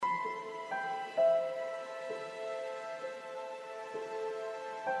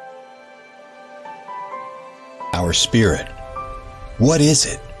our spirit? What is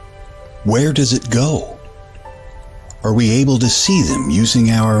it? Where does it go? Are we able to see them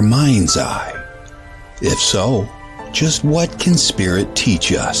using our mind's eye? If so, just what can spirit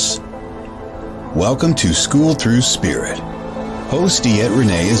teach us? Welcome to Schooled Thru Spirit. Host DeEtte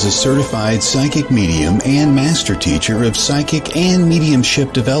Renee is a certified psychic medium and master teacher of psychic and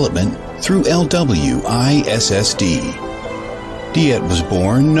mediumship development through LWISSD. DeEtte was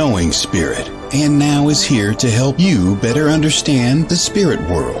born knowing spirit and now is here to help you better understand the spirit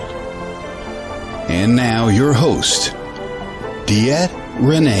world. And now your host, DeEtte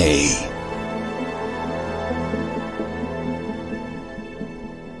Renee.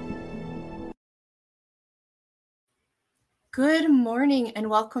 Good morning and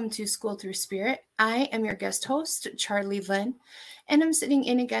welcome to Schooled Thru Spirit. I am your guest host, Charlie Lynn, and I'm sitting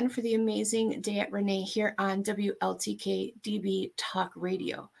in again for the amazing DeEtte Renee here on WLTK DB Talk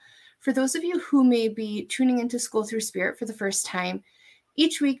Radio. For those of you who may be tuning into Schooled Thru Spirit for the first time,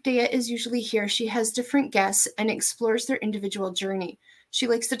 each week DeEtte is usually here. She has different guests and explores their individual journey. She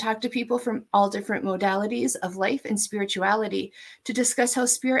likes to talk to people from all different modalities of life and spirituality to discuss how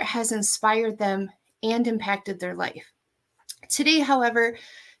spirit has inspired them and impacted their life. Today, however,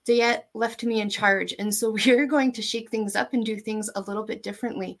 DeEtte left me in charge, and so we're going to shake things up and do things a little bit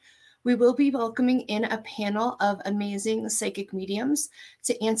differently. We will be welcoming in a panel of amazing psychic mediums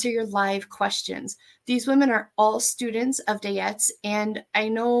to answer your live questions. These women are all students of DeEtte's, and I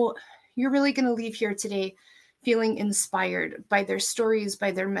know you're really going to leave here today feeling inspired by their stories,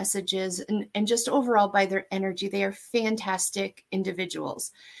 by their messages, and just overall by their energy. They are fantastic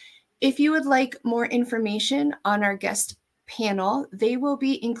individuals. If you would like more information on our guest panel, they will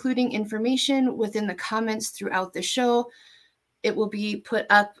be including information within the comments throughout the show. It will be put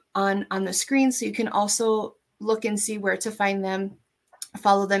up on the screen, so you can also look and see where to find them,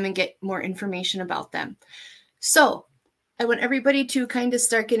 follow them, and get more information about them. So I want everybody to kind of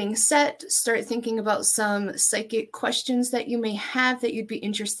start getting set, start thinking about some psychic questions that you may have that you'd be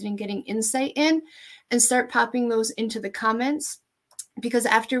interested in getting insight in, and start popping those into the comments. Because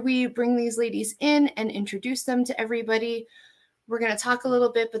after we bring these ladies in and introduce them to everybody, we're going to talk a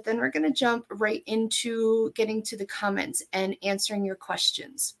little bit, but then we're going to jump right into getting to the comments and answering your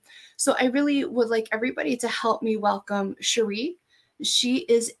questions. So I really would like everybody to help me welcome Sheree. She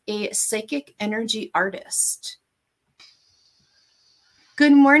is a psychic energy artist.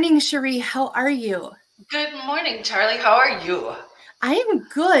 Good morning, Sheree. How are you? Good morning, Charlie. How are you? I am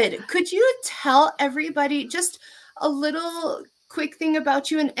good. Could you tell everybody just a little quick thing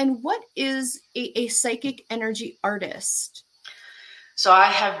about you and what is a psychic energy artist? So I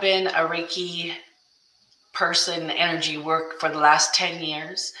have been a Reiki person, energy work for the last 10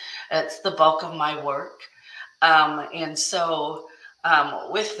 years. That's the bulk of my work. And so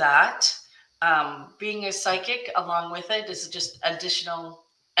with that, being a psychic along with it is just additional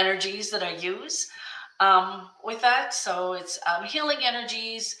energies that I use with that. So it's healing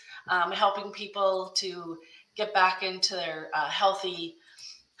energies, helping people to get back into their healthy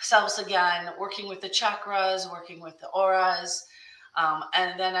selves again, working with the chakras, working with the auras.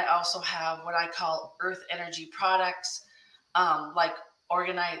 And then I also have what I call earth energy products, like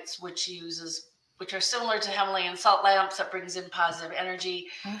Organites, which are similar to Himalayan salt lamps that brings in positive energy.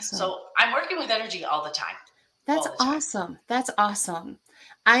 Awesome. So I'm working with energy all the time. That's awesome. That's awesome.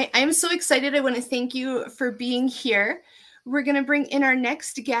 I'm so excited. I want to thank you for being here. We're going to bring in our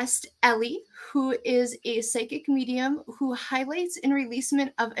next guest, Ellie, who is a psychic medium who highlights and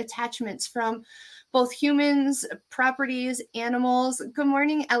releasement of attachments from both humans, properties, animals. Good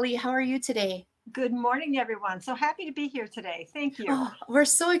morning, Ellie. How are you today? Good morning, everyone. So happy to be here today. Thank you. Oh, we're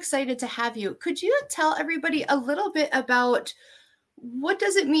so excited to have you. Could you tell everybody a little bit about what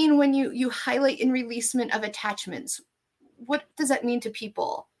does it mean when you highlight and releasement of attachments? What does that mean to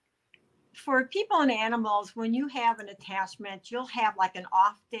people? For people and animals, when you have an attachment, you'll have like an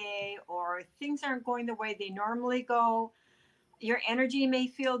off day or things aren't going the way they normally go. Your energy may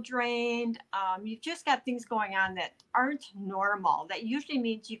feel drained. You've just got things going on that aren't normal. That usually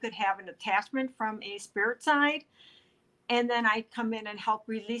means you could have an attachment from a spirit side. And then I come in and help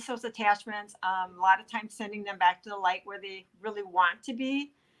release those attachments. A lot of times sending them back to the light where they really want to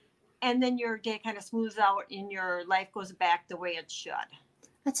be. And then your day kind of smooths out and your life goes back the way it should.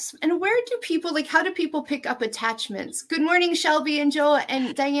 And where do people, how do people pick up attachments? Good morning, Shelby and Joe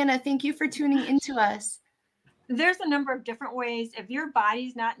and Diana. Thank you for tuning into us. There's a number of different ways. If your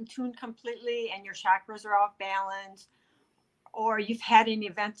body's not in tune completely and your chakras are off balance, or you've had an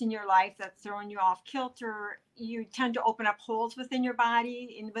event in your life that's throwing you off kilter, you tend to open up holes within your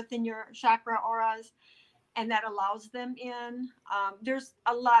body and within your chakra auras, and that allows them in. There's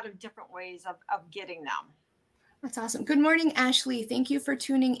a lot of different ways of getting them. That's awesome. Good morning, Ashley. Thank you for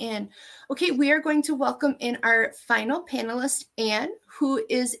tuning in. Okay, we are going to welcome in our final panelist, Anne, who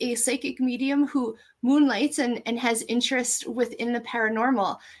is a psychic medium who moonlights and has interest within the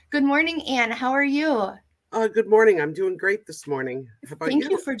paranormal. Good morning, Anne. How are you? Good morning. I'm doing great this morning. How about Thank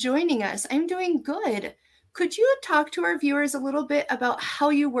you for joining us. I'm doing good. Could you talk to our viewers a little bit about how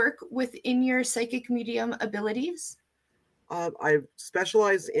you work within your psychic medium abilities? I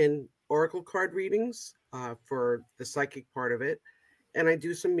specialize in oracle card readings for the psychic part of it, and I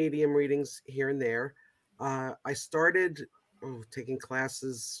do some medium readings here and there. I started taking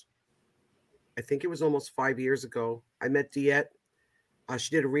classes, I think it was almost 5 years ago. I met Diette.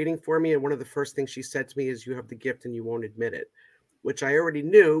 She did a reading for me, and one of the first things she said to me is, "You have the gift and you won't admit it," which I already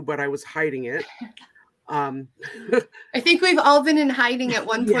knew, but I was hiding it. I think we've all been in hiding at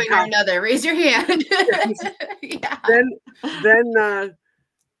one point or another. Raise your hand. Yeah. Then,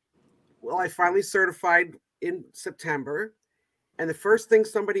 well, I finally certified in September, and the first thing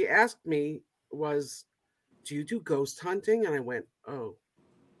somebody asked me was, "Do you do ghost hunting?" And I went, "Oh."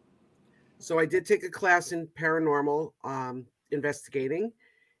 So I did take a class in paranormal investigating,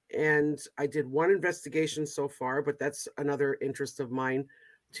 and I did one investigation so far, but that's another interest of mine,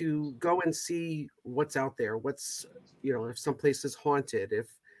 to go and see what's out there. What's, if some place is haunted, if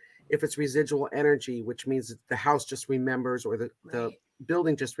it's residual energy, which means that the house just remembers, or the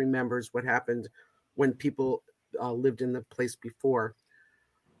building just remembers what happened when people lived in the place before.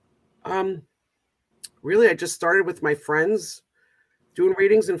 Really, I just started with my friends doing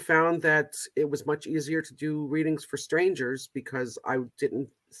readings and found that it was much easier to do readings for strangers because I didn't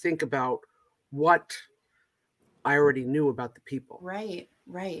think about what I already knew about the people. Right.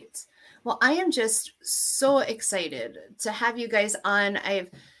 Well, I am just so excited to have you guys on. I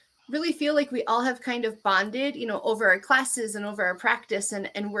really feel like we all have kind of bonded, over our classes and over our practice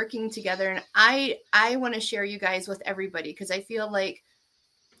and working together. And I want to share you guys with everybody because I feel like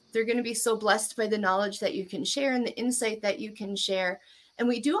they're going to be so blessed by the knowledge that you can share and the insight that you can share. And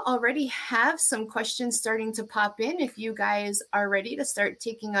we do already have some questions starting to pop in if you guys are ready to start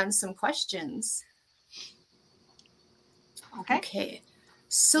taking on some questions. Okay.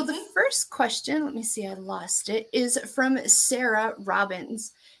 So the first question, let me see, I lost it, is from Sarah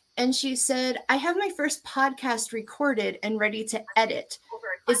Robbins. And she said, I have my first podcast recorded and ready to edit.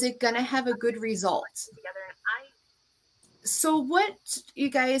 Is it going to have a good result? So what you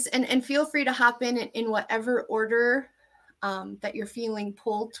guys, and feel free to hop in whatever order that you're feeling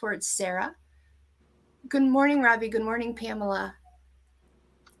pulled towards Sarah. Good morning, Robbie. Good morning, Pamela.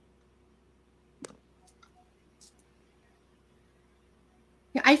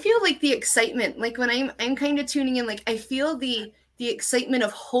 I feel like the excitement, like when I'm kind of tuning in, like I feel the excitement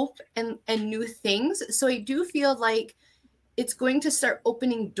of hope and new things. So I do feel like it's going to start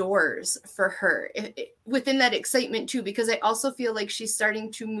opening doors for her within that excitement too, because I also feel like she's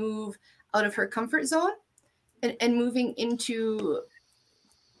starting to move out of her comfort zone and moving into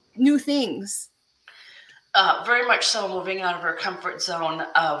new things. Very much so, moving out of her comfort zone.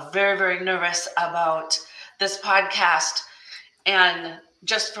 Very, very nervous about this podcast. And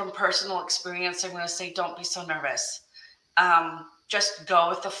just from personal experience, I'm going to say, don't be so nervous. Just go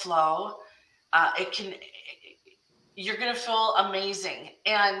with the flow. You're going to feel amazing.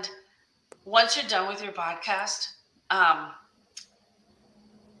 And once you're done with your podcast,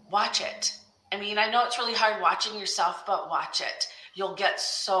 watch it. I mean, I know it's really hard watching yourself, but watch it. You'll get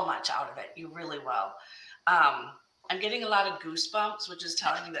so much out of it. You really will. I'm getting a lot of goosebumps, which is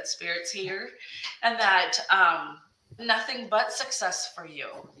telling me that Spirit's here and that nothing but success for you.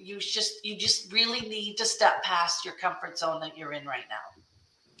 You just really need to step past your comfort zone that you're in right now.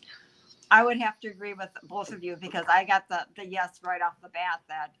 I would have to agree with both of you because I got the yes right off the bat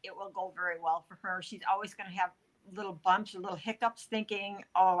that it will go very well for her. She's always going to have little bumps or little hiccups thinking,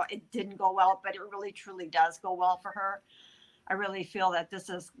 oh, it didn't go well, but it really truly does go well for her. I really feel that this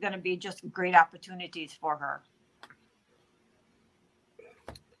is going to be just great opportunities for her.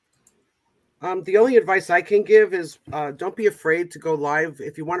 The only advice I can give is don't be afraid to go live.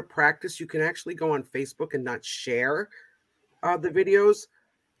 If you want to practice, you can actually go on Facebook and not share the videos.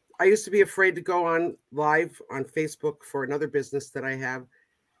 I used to be afraid to go on live on Facebook for another business that I have.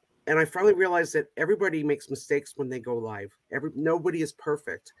 And I finally realized that everybody makes mistakes when they go live. Nobody is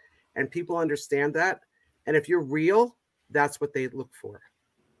perfect. And people understand that. And if you're real, that's what they look for.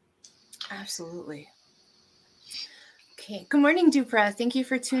 Absolutely. Okay. Good morning, Dupra. Thank you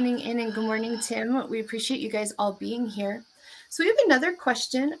for tuning in. And good morning, Tim. We appreciate you guys all being here. So we have another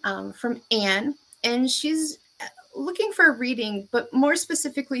question from Anne. And she's looking for a reading, but more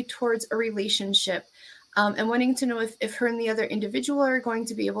specifically towards a relationship. and wanting to know if her and the other individual are going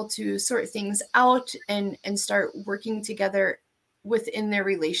to be able to sort things out and start working together within their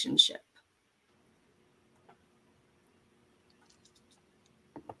relationship.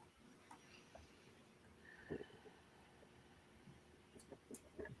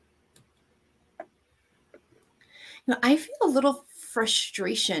 I feel a little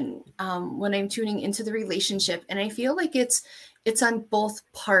frustration when I'm tuning into the relationship, and I feel like it's on both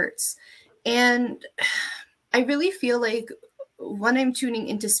parts. And I really feel like when I'm tuning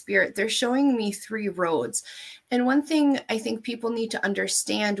into spirit, they're showing me 3 roads. And one thing I think people need to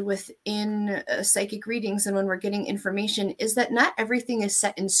understand within psychic readings and when we're getting information is that not everything is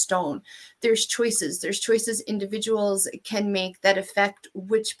set in stone. There's choices individuals can make that affect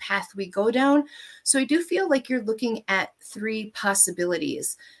which path we go down. So I do feel like you're looking at 3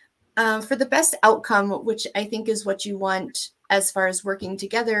 possibilities for the best outcome, which I think is what you want as far as working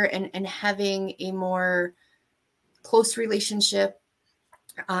together and having a more close relationship,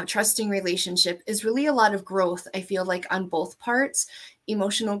 trusting relationship, is really a lot of growth. I feel like on both parts,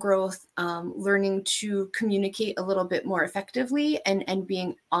 emotional growth, learning to communicate a little bit more effectively and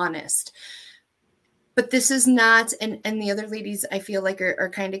being honest. But this is not, and the other ladies I feel like are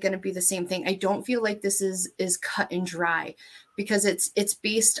kind of going to be the same thing. I don't feel like this is cut and dry, because it's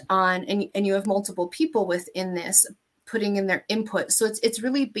based on, and you have multiple people within this putting in their input. So it's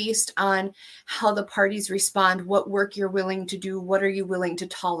really based on how the parties respond, what work you're willing to do, what are you willing to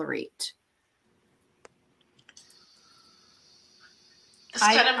tolerate. This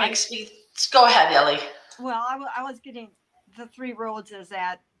kind of makes me, go ahead, Ellie. Well, I was getting the 3 roads is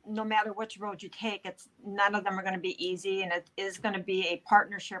that no matter which road you take, none of them are going to be easy. And it is going to be a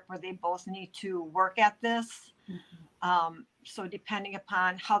partnership where they both need to work at this. Mm-hmm. So depending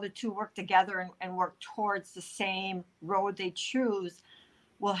upon how the 2 work together and work towards the same road they choose,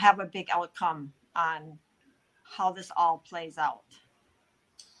 will have a big outcome on how this all plays out.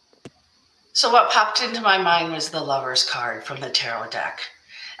 So what popped into my mind was the Lover's card from the tarot deck.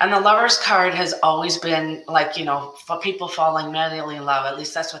 And the Lover's card has always been like, for people falling madly in love, at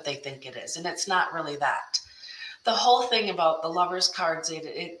least that's what they think it is. And it's not really that. The whole thing about the Lover's cards,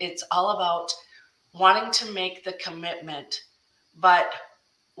 it's all about wanting to make the commitment, but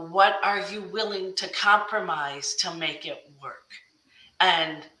what are you willing to compromise to make it work?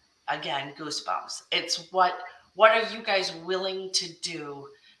 And again, goosebumps. It's what are you guys willing to do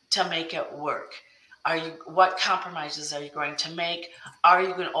to make it work? What compromises are you going to make? Are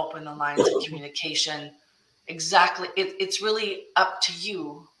you going to open the lines of communication? Exactly. It's really up to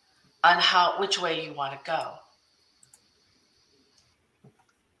you on which way you want to go.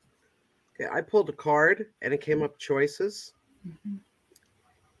 Okay, I pulled a card and it came up choices. Mm-hmm.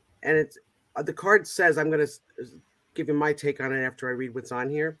 And it's the card says, I'm going to give you my take on it after I read what's on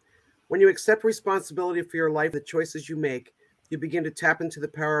here. When you accept responsibility for your life, the choices you make, you begin to tap into the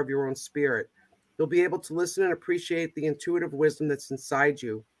power of your own spirit. You'll be able to listen and appreciate the intuitive wisdom that's inside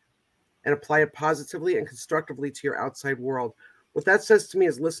you and apply it positively and constructively to your outside world. What that says to me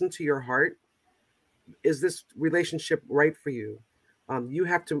is listen to your heart. Is this relationship right for you? You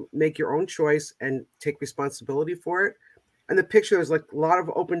have to make your own choice and take responsibility for it. And the picture, there's like a lot of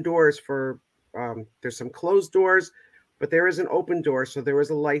open doors for, there's some closed doors, but there is an open door. So there is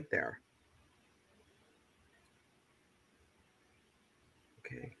a light there.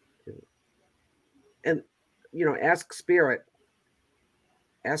 Okay. And, ask spirit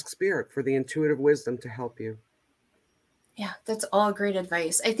for the intuitive wisdom to help you. Yeah, that's all great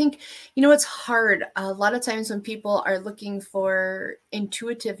advice. I think, it's hard. A lot of times when people are looking for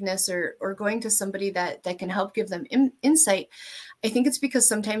intuitiveness or going to somebody that can help give them insight, I think it's because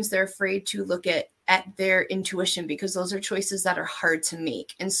sometimes they're afraid to look at their intuition, because those are choices that are hard to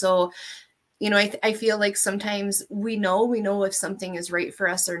make. And so, I feel like sometimes we know if something is right for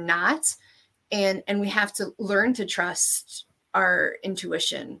us or not. And we have to learn to trust our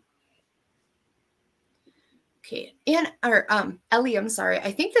intuition. Okay. And Ellie, I'm sorry.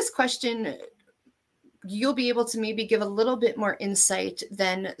 I think this question, you'll be able to maybe give a little bit more insight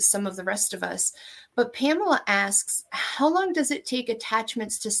than some of the rest of us. But Pamela asks, how long does it take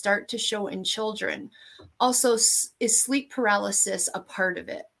attachments to start to show in children? Also, is sleep paralysis a part of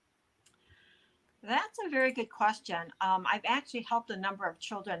it? That's a very good question. I've actually helped a number of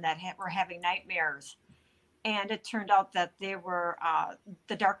children that were having nightmares. And it turned out that they were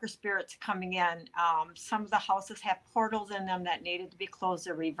the darker spirits coming in. Some of the houses have portals in them that needed to be closed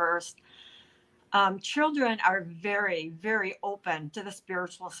or reversed. Children are very, very open to the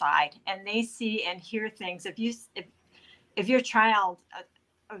spiritual side, and they see and hear things. If your child,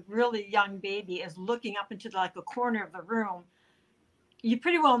 a really young baby, is looking up into like a corner of the room, you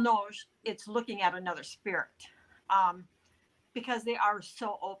pretty well know it's looking at another spirit, because they are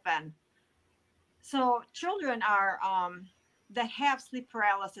so open. So children are that have sleep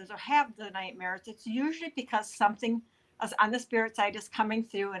paralysis or have the nightmares, it's usually because something on the spirit side is coming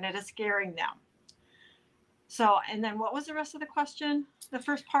through and it is scaring them. So, and then what was the rest of the question? The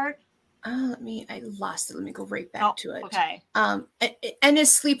first part? I lost it. Let me go right back to it. Okay. And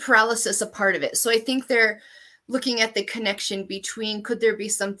is sleep paralysis a part of it? So I think they're looking at the connection between, could there be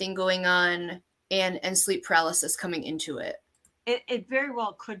something going on and sleep paralysis coming into it? It very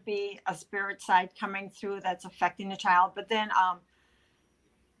well could be a spirit side coming through that's affecting the child. But then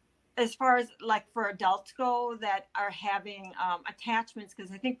as far as like for adults go that are having attachments,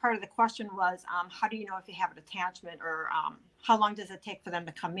 because I think part of the question was, how do you know if you have an attachment, or how long does it take for them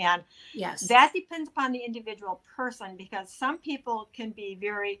to come in? Yes. That depends upon the individual person, because some people can be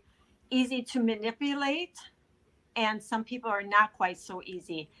very easy to manipulate and some people are not quite so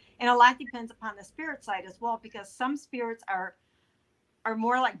easy. And a lot depends upon the spirit side as well, because some spirits are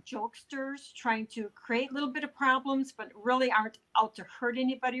more like jokesters trying to create a little bit of problems, but really aren't out to hurt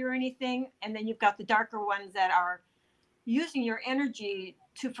anybody or anything. And then you've got the darker ones that are using your energy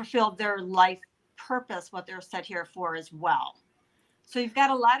to fulfill their life purpose, what they're set here for as well. So you've got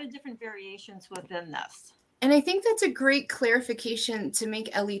a lot of different variations within this. And I think that's a great clarification to make,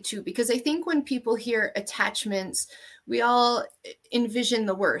 Ellie, too, because I think when people hear attachments, we all envision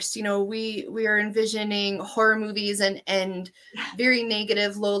the worst. You know, we are envisioning horror movies and very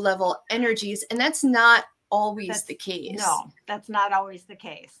negative, low-level energies, and that's not always the case. No, that's not always the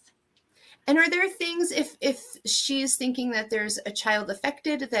case. And are there things, if she's thinking that there's a child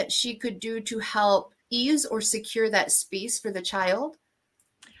affected, that she could do to help ease or secure that space for the child?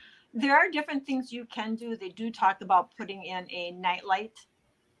 There are different things you can do. They do talk about putting in a night light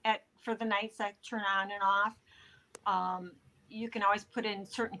for the nights that turn on and off. You can always put in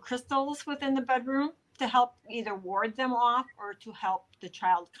certain crystals within the bedroom to help either ward them off or to help the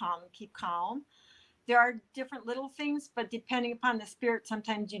child keep calm. There are different little things, but depending upon the spirit,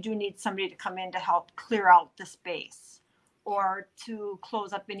 sometimes you do need somebody to come in to help clear out the space or to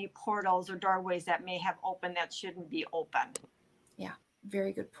close up any portals or doorways that may have opened that shouldn't be open. Yeah.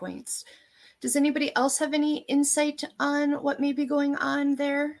 Very good points. Does anybody else have any insight on what may be going on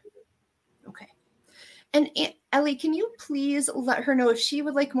there? Okay. And Ellie, can you please let her know if she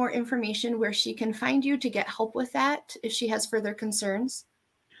would like more information where she can find you to get help with that, if she has further concerns?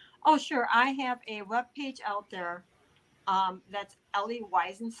 Oh, sure. I have a webpage out there. That's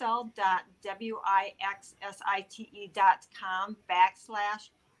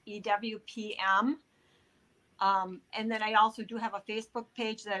ellieweisensel.wixsite.com/EWPM. And then I also do have a Facebook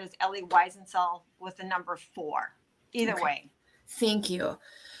page that is Ellie Weisensel with the number 4. Either way. Thank you.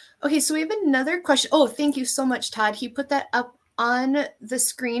 Okay, so we have another question. Oh, thank you so much, Todd. He put that up on the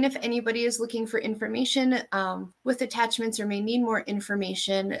screen if anybody is looking for information with attachments or may need more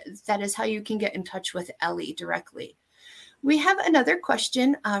information. That is how you can get in touch with Ellie directly. We have another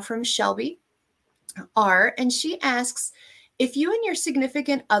question from Shelby R, and she asks, if you and your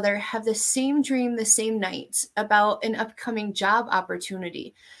significant other have the same dream the same night about an upcoming job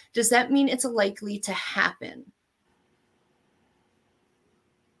opportunity, does that mean it's likely to happen?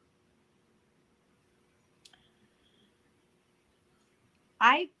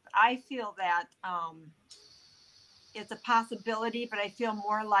 I feel that it's a possibility, but I feel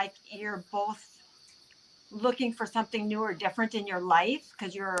more like you're both looking for something new or different in your life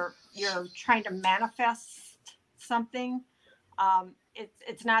because you're trying to manifest something.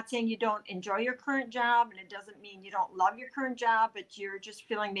 It's not saying you don't enjoy your current job, and it doesn't mean you don't love your current job, but you're just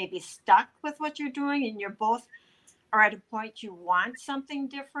feeling maybe stuck with what you're doing, and you're both are at a point you want something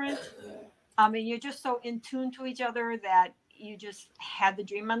different. And you're just so in tune to each other that you just had the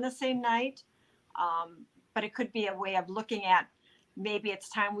dream on the same night. But it could be a way of looking at, maybe it's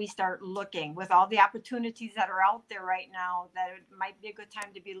time we start looking with all the opportunities that are out there right now, that it might be a good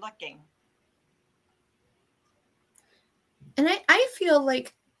time to be looking. And I feel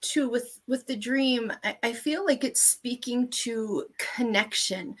like too with the dream, I feel like it's speaking to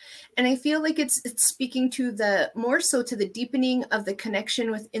connection, and I feel like it's speaking to more so to the deepening of the connection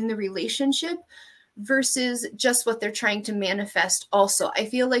within the relationship versus just what they're trying to manifest. Also, I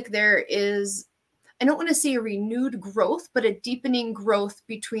feel like there is, I don't want to say a renewed growth, but a deepening growth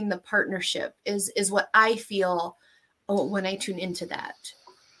between the partnership is what I feel when I tune into that.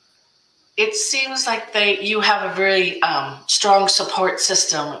 It seems like you have a very strong support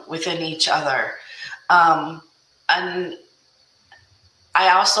system within each other. And I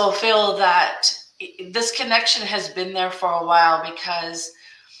also feel that this connection has been there for a while, because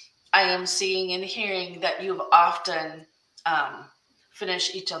I am seeing and hearing that you've often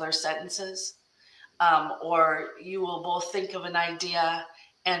finish each other's sentences. Or you will both think of an idea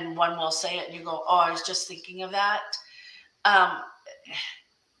and one will say it and you go, oh, I was just thinking of that.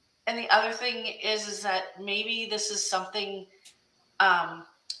 And the other thing is that maybe this is something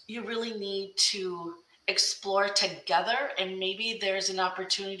you really need to explore together, and maybe there's an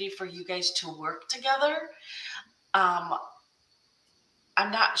opportunity for you guys to work together.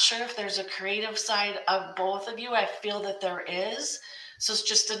 I'm not sure if there's a creative side of both of you. I feel that there is. So it's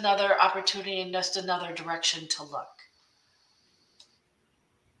just another opportunity and just another direction to look.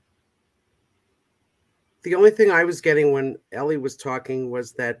 The only thing I was getting when Ellie was talking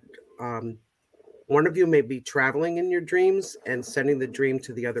was that one of you may be traveling in your dreams and sending the dream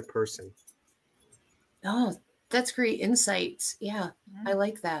to the other person. Oh, that's great insights. Yeah, I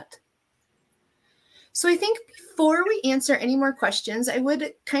like that. So I think before we answer any more questions, I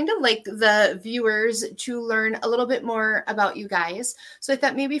would kind of like the viewers to learn a little bit more about you guys. So I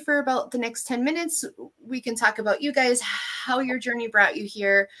thought maybe for about the next 10 minutes, we can talk about you guys, how your journey brought you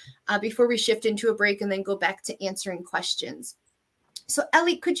here before we shift into a break and then go back to answering questions. So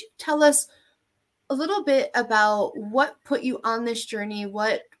Ellie, could you tell us a little bit about what put you on this journey?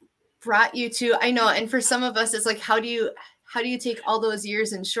 What brought you to, I know, and for some of us, it's like, how do you take all those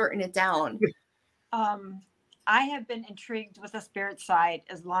years and shorten it down? I have been intrigued with the spirit side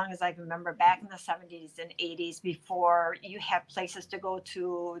as long as I can remember, back in the 70s and 80s, before you had places to go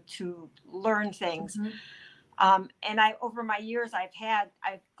to learn things. Mm-hmm. And over my years,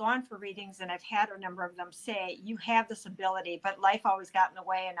 I've gone for readings, and I've had a number of them say, you have this ability, but life always got in the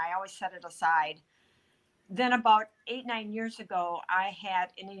way, and I always set it aside. Then about 8-9 years ago, I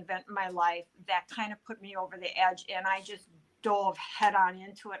had an event in my life that kind of put me over the edge, and I just dove head on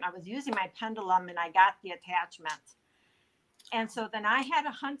into it. And I was using my pendulum, and I got the attachment. And so then I had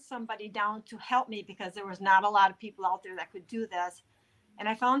to hunt somebody down to help me, because there was not a lot of people out there that could do this. And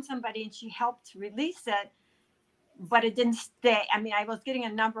I found somebody, and she helped release it, but it didn't stay. I mean, I was getting a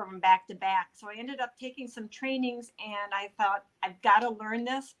number of them back to back. So I ended up taking some trainings, and I thought, I've got to learn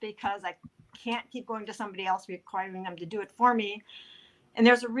this, because I can't keep going to somebody else requiring them to do it for me. And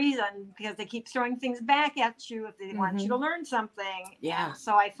there's a reason, because they keep throwing things back at you if they want you to learn something. Yeah. And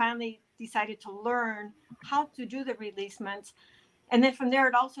so I finally decided to learn how to do the releasements. And then from there,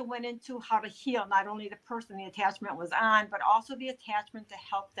 it also went into how to heal not only the person the attachment was on, but also the attachment to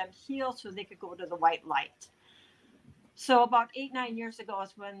help them heal so they could go to the white light. So about 8-9 years ago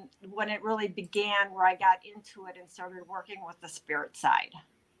is when it really began, where I got into it and started working with the spirit side.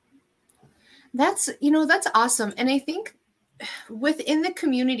 That's awesome. And I think within the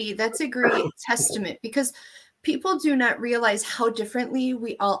community, that's a great testament, because people do not realize how differently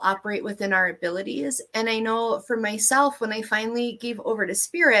we all operate within our abilities. And I know for myself, when I finally gave over to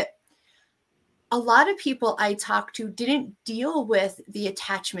spirit, a lot of people I talked to didn't deal with the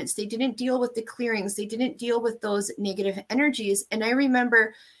attachments. They didn't deal with the clearings. They didn't deal with those negative energies. And I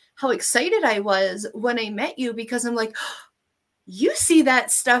remember how excited I was when I met you, because I'm like, oh, you see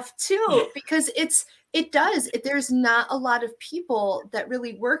that stuff too, because there's not a lot of people that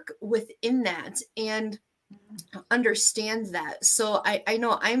really work within that and understand that. So I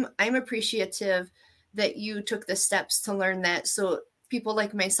know I'm appreciative that you took the steps to learn that, so people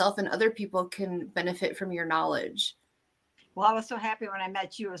like myself and other people can benefit from your knowledge. Well, I was so happy when I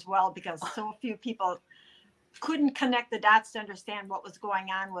met you as well, because so few people couldn't connect the dots to understand what was going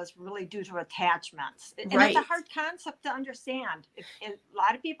on was really due to attachments. And It's a hard concept to understand. A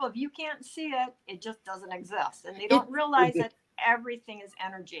lot of people, if you can't see it, it just doesn't exist. And they don't realize that everything is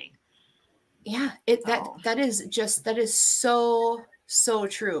energy. Yeah, that is so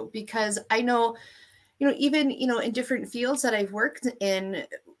true, because I know, even, in different fields that I've worked in,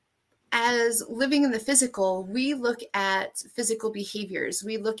 as living in the physical, we look at physical behaviors,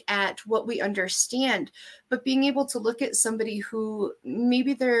 we look at what we understand, but being able to look at somebody who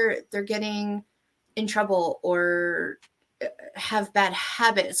maybe they're getting in trouble or have bad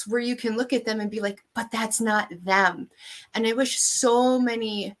habits, where you can look at them and be like, but that's not them. And I wish so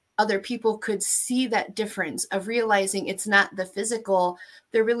many other people could see that difference of realizing it's not the physical.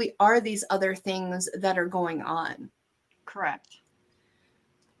 There really are these other things that are going on. Correct.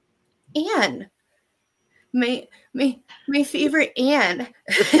 Anne, my favorite Anne,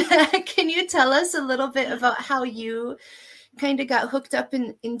 can you tell us a little bit about how you kind of got hooked up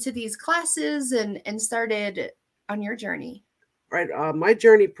into these classes and started on your journey? Right. My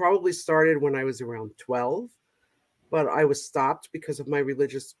journey probably started when I was around 12, but I was stopped because of my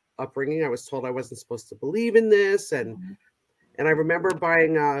religious upbringing. I was told I wasn't supposed to believe in this. And I remember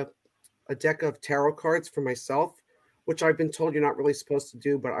buying a deck of tarot cards for myself, which I've been told you're not really supposed to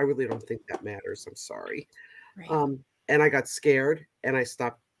do, but I really don't think that matters. I'm sorry. Right. and I got scared and I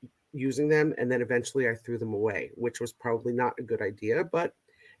stopped using them. And then eventually I threw them away, which was probably not a good idea. But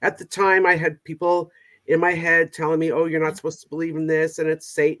at the time I had people in my head telling me, oh, you're not supposed to believe in this, and it's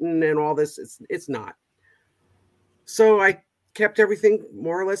Satan and all this. It's not. So I kept everything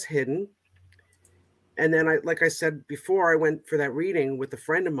more or less hidden. And then like I said before, I went for that reading with a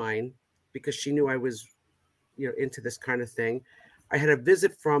friend of mine because she knew I was, into this kind of thing. I had a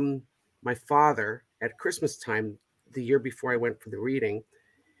visit from my father at Christmas time the year before I went for the reading,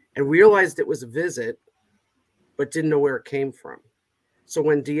 and realized it was a visit, but didn't know where it came from. So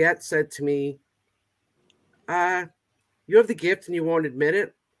when Diet said to me, you have the gift and you won't admit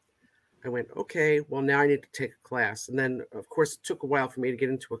it, I went, okay, well, now I need to take a class. And then, of course, it took a while for me to get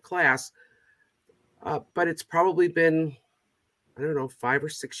into a class, but it's probably been, I don't know, 5 or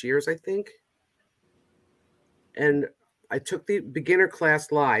 6 years, I think. And I took the beginner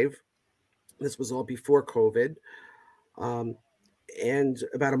class live. This was all before COVID. And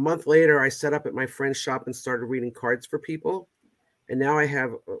about a month later, I set up at my friend's shop and started reading cards for people. And now I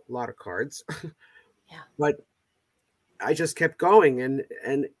have a lot of cards. Yeah. But I just kept going.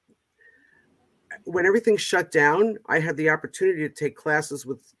 And when everything shut down, I had the opportunity to take classes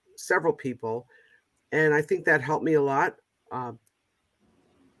with several people. And I think that helped me a lot. And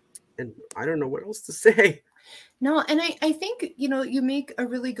I don't know what else to say. No, and I think, you make a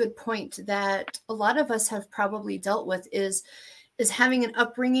really good point that a lot of us have probably dealt with is having an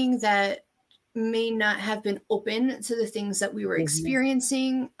upbringing that may not have been open to the things that we were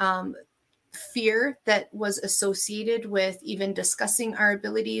experiencing, fear that was associated with even discussing our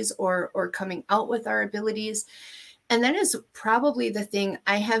abilities or coming out with our abilities. And that is probably the thing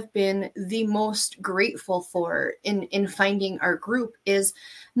I have been the most grateful for in finding our group, is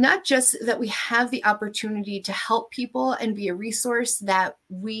not just that we have the opportunity to help people and be a resource that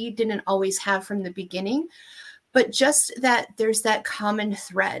we didn't always have from the beginning, but just that there's that common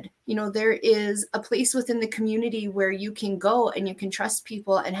thread. There is a place within the community where you can go and you can trust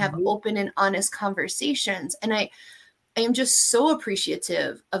people and have open and honest conversations. And I am just so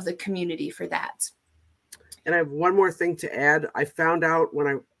appreciative of the community for that. And I have one more thing to add. I found out when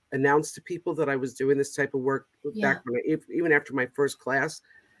I announced to people that I was doing this type of work back when even after my first class,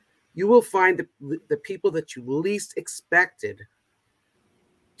 you will find the people that you least expected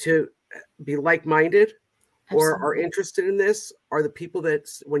to be like-minded or are interested in this are the people that,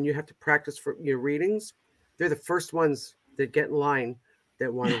 when you have to practice for your readings, they're the first ones that get in line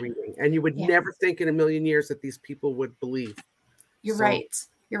that want a reading. And you would never think in a million years that these people would believe. You're right.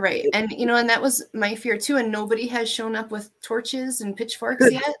 You're right. And, and that was my fear too. And nobody has shown up with torches and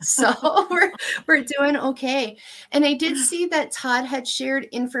pitchforks yet. So we're doing okay. And I did see that Todd had shared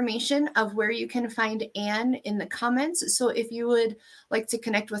information of where you can find Anne in the comments. So if you would like to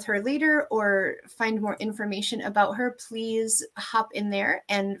connect with her later or find more information about her, please hop in there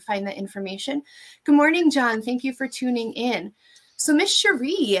and find that information. Good morning, John. Thank you for tuning in. So Miss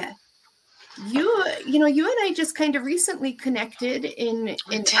Sheree, you and I just kind of recently connected in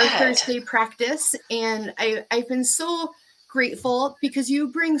our Thursday practice, and I've been so grateful because you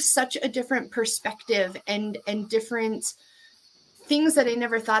bring such a different perspective and different things that I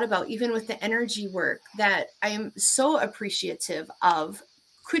never thought about, even with the energy work, that I am so appreciative of.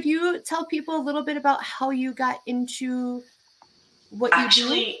 Could you tell people a little bit about how you got into what you do?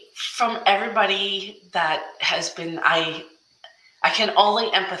 Actually, from everybody that has been, I can only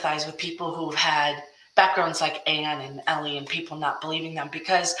empathize with people who've had backgrounds like Anne and Ellie and people not believing them,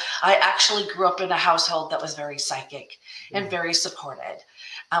 because I actually grew up in a household that was very psychic and very supported.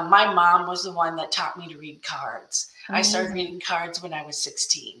 My mom was the one that taught me to read cards. I started reading cards when I was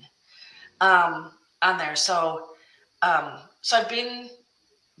 16 on there. So I've been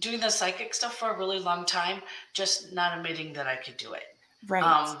doing the psychic stuff for a really long time, just not admitting that I could do it.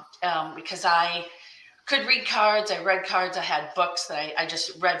 Right. Because I could read cards. I read cards. I had books that I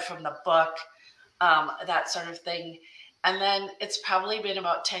just read from the book, that sort of thing. And then it's probably been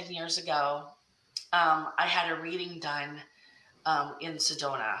about 10 years ago. I had a reading done in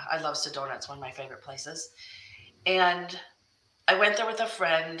Sedona. I love Sedona. It's one of my favorite places. And I went there with a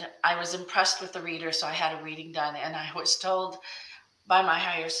friend. I was impressed with the reader, so I had a reading done. And I was told by my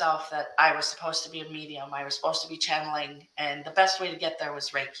higher self that I was supposed to be a medium. I was supposed to be channeling. And the best way to get there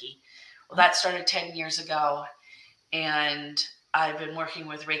was Reiki. Well, that started 10 years ago, and I've been working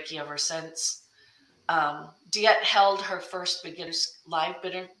with Reiki ever since. Diet held her first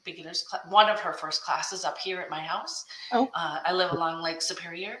one of her first classes up here at my house. I live along Lake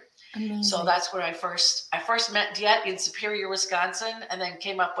Superior. Amazing. So that's where I first met Diet in Superior, Wisconsin, and then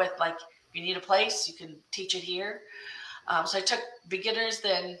came up with, like, if you need a place, you can teach it here. So I took beginners,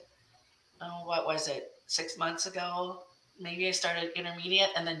 then, what was it? 6 months ago. Maybe I started intermediate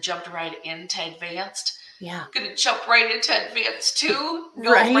and then jumped right into advanced. Yeah. I'm going to jump right into advanced too.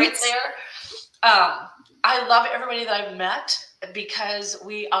 Go Right. right there. I love everybody that I've met because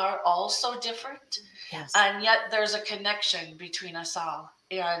we are all so different. Yes. And yet there's a connection between us all.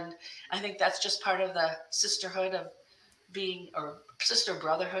 And I think that's just part of the sisterhood of being, or sister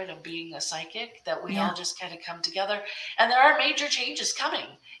brotherhood of being a psychic, that we all just kind of come together. And there are major changes coming,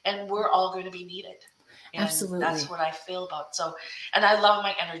 and we're all going to be needed. And Absolutely. that's what I feel about. So, and I love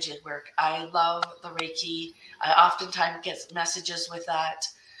my energy work. I love the Reiki. I oftentimes get messages with that.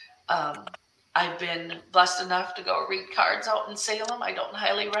 I've been blessed enough to go read cards out in Salem. I don't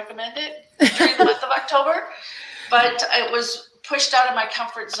highly recommend it during the month of October, but it was pushed out of my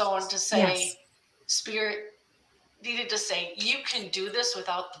comfort zone to say, Spirit needed to say, you can do this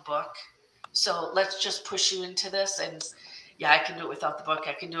without the book. So let's just push you into this. And yeah, I can do it without the book.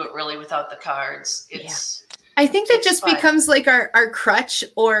 I can do it really without the cards. It's, I think that just fun. becomes like our crutch,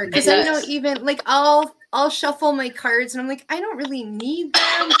 or because I know even like I'll shuffle my cards and I'm like, I don't really need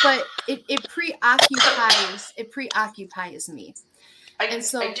them, but it preoccupies me.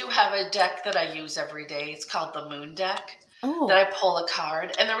 I do have a deck that I use every day. It's called the Moon Deck. Oh. That I pull a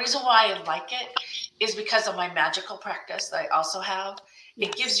card. And the reason why I like it is because of my magical practice that I also have. Yes.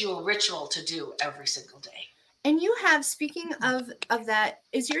 It gives you a ritual to do every single day. And you have, speaking of that,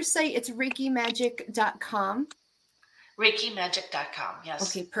 is your site, it's reikimagic.com? reikimagic.com, yes.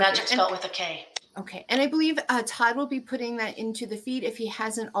 Okay, perfect. Magic spelled with a K. Okay, and I believe Todd will be putting that into the feed if he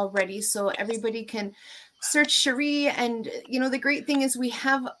hasn't already, so everybody can search Sheree. And, you know, the great thing is we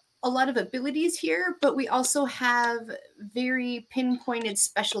have a lot of abilities here, but we also have very pinpointed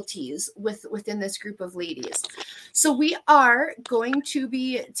specialties within this group of ladies. So we are going to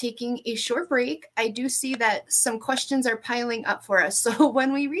be taking a short break. I do see that some questions are piling up for us. So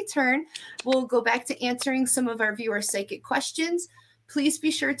when we return, we'll go back to answering some of our viewer psychic questions. Please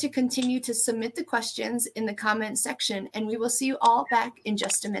be sure to continue to submit the questions in the comment section, and we will see you all back in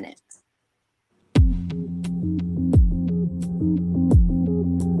just a minute.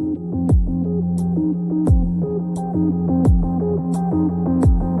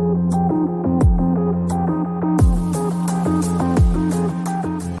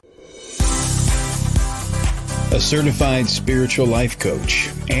 A certified spiritual life coach,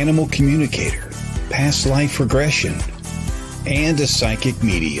 animal communicator, past life regression, and a psychic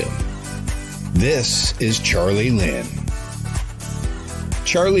medium. This is Charlie Lynn.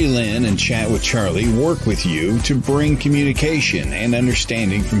 Charlie Lynn and Chat with Charlie work with you to bring communication and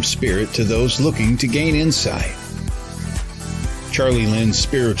understanding from spirit to those looking to gain insight. Charlie Lynn's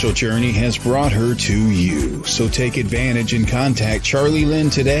spiritual journey has brought her to you, so take advantage and contact Charlie Lynn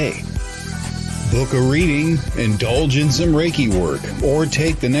today. Book a reading, indulge in some Reiki work, or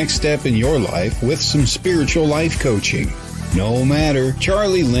take the next step in your life with some spiritual life coaching. No matter,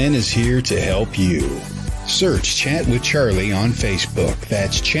 Charlie Lynn is here to help you. Search Chat with Charlie on Facebook.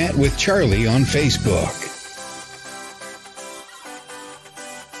 That's Chat with Charlie on Facebook.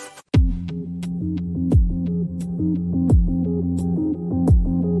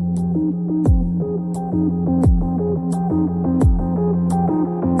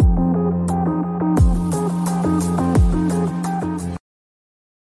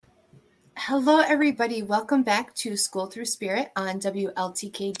 Hello, everybody. Welcome back to Schooled Thru Spirit on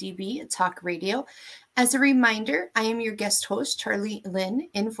WLTK-DB Talk Radio. As a reminder, I am your guest host, Charlie Lynn,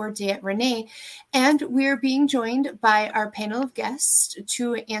 in for Diet Renee, and we're being joined by our panel of guests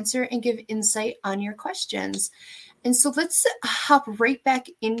to answer and give insight on your questions. And so let's hop right back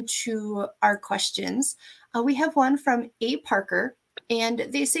into our questions. We have one from A. Parker. And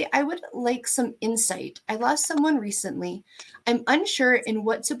they say, I would like some insight. I lost someone recently. I'm unsure in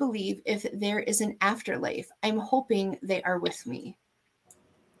what to believe if there is an afterlife. I'm hoping they are with me.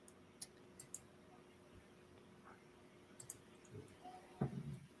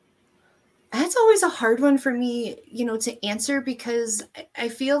 That's always a hard one for me, to answer, because I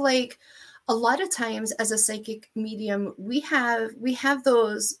feel like a lot of times as a psychic medium, we have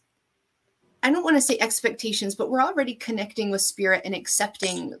those, I don't want to say expectations, but we're already connecting with spirit and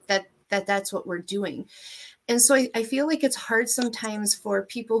accepting that that's what we're doing. And so I feel like it's hard sometimes for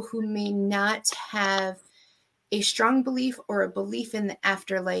people who may not have a strong belief or a belief in the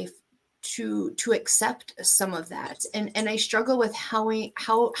afterlife to accept some of that. And I struggle with how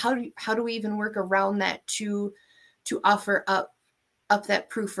do we even work around that to offer up that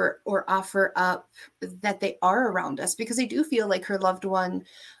proof or offer up that they are around us, because I do feel like her loved one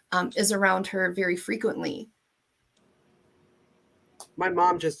is around her very frequently. My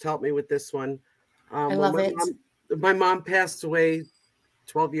mom just helped me with this one. I love it. My mom passed away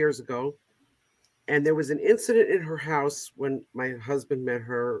 12 years ago. And there was an incident in her house when my husband met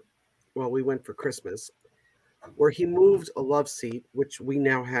her. Well, we went for Christmas, where he moved a love seat, which we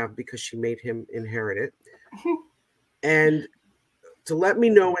now have because she made him inherit it. And to let me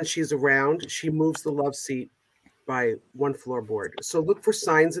know when she's around, she moves the love seat by one floorboard. So look for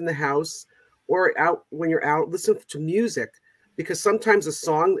signs in the house or out when you're out, listen to music, because sometimes a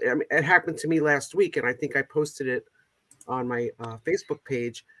song, I mean, it happened to me last week, and I think I posted it on my Facebook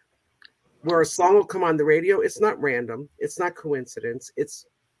page, where a song will come on the radio. It's not random. It's not coincidence. It's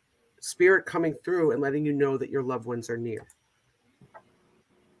spirit coming through and letting you know that your loved ones are near.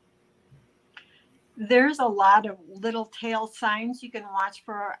 There's a lot of little tail signs you can watch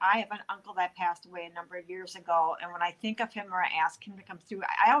for. I have an uncle that passed away a number of years ago, and when I think of him or I ask him to come through,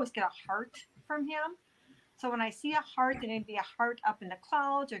 I always get a heart from him. So when I see a heart, it can be a heart up in the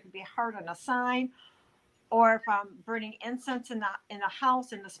clouds, or it could be a heart on a sign, or if I'm burning incense in the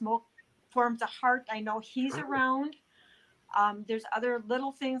house and the smoke forms a heart, I know he's around. There's other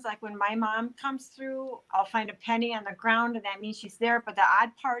little things, like when my mom comes through, I'll find a penny on the ground, and that means she's there. But the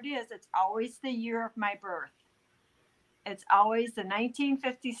odd part is, it's always the year of my birth. It's always the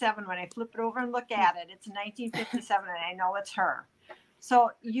 1957. When I flip it over and look at it, it's 1957, and I know it's her.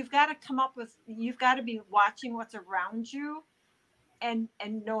 So you've got to be watching what's around you, and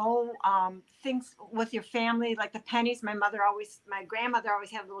know things with your family, like the pennies. My grandmother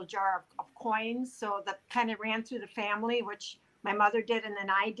always had a little jar of coins, so that kind of ran through the family, which my mother did, and then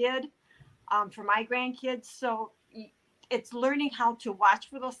I did for my grandkids. So it's learning how to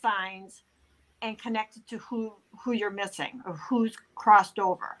watch for those signs and connect it to who you're missing or who's crossed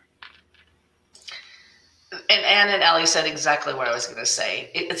over. And Anne and Ellie said exactly what I was going to say.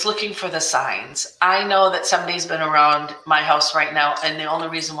 It's looking for the signs. I know that somebody's been around my house right now, and the only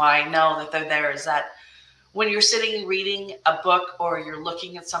reason why I know that they're there is that when you're sitting reading a book or you're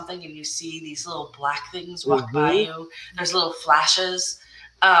looking at something and you see these little black things walk by you, there's little flashes,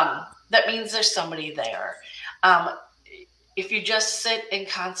 that means there's somebody there. If you just sit and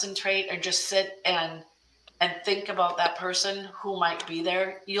concentrate, or just sit and think about that person who might be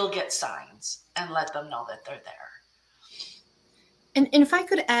there, you'll get signs and let them know that they're there. And if I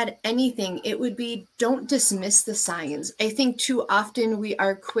could add anything, it would be, don't dismiss the signs. I think too often we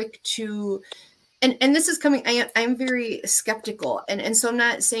are quick to, and this is coming, I'm very skeptical. And so I'm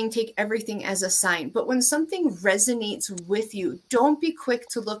not saying take everything as a sign, but when something resonates with you, don't be quick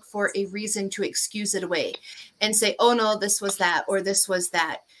to look for a reason to excuse it away and say, oh no, this was that, or this was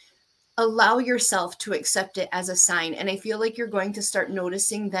that. Allow yourself to accept it as a sign. And I feel like you're going to start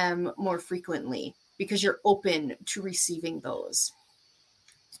noticing them more frequently because you're open to receiving those.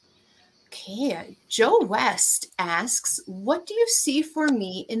 Okay. Joe West asks, what do you see for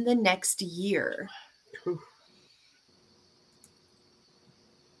me in the next year?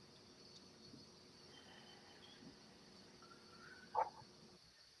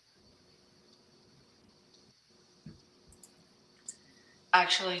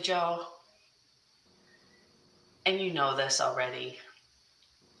 Actually, Joe, and you know this already,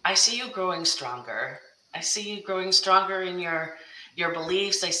 I see you growing stronger. I see you growing stronger in your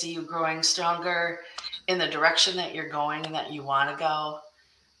beliefs. I see you growing stronger in the direction that you're going and that you want to go.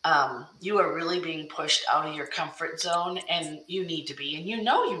 You are really being pushed out of your comfort zone, and you need to be, and you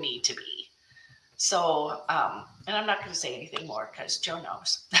know you need to be. So, and I'm not going to say anything more because Joe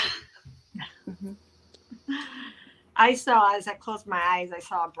knows. I saw, as I closed my eyes, I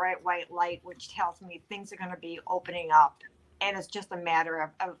saw a bright white light, which tells me things are going to be opening up. And it's just a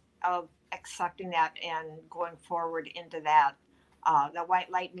matter of accepting that and going forward into that. The white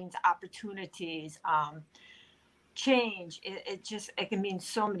light means opportunities, change. It can mean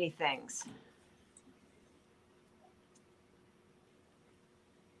so many things.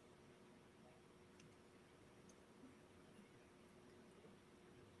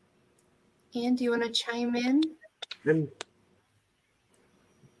 Anne, do you want to chime in? I'm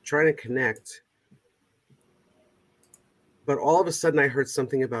trying to connect, but all of a sudden I heard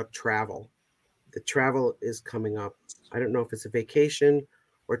something about travel. The travel is coming up. I don't know if it's a vacation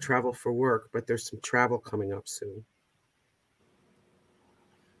or travel for work, but there's some travel coming up soon.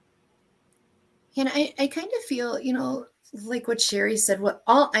 And I kind of feel, like what Sheree said, what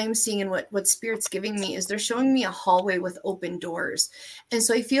all I'm seeing and what Spirit's giving me is they're showing me a hallway with open doors. And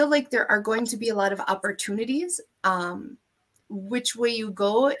so I feel like there are going to be a lot of opportunities. Which way you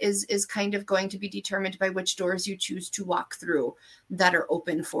go is kind of going to be determined by which doors you choose to walk through that are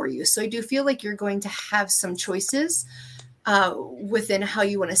open for you. So I do feel like you're going to have some choices within how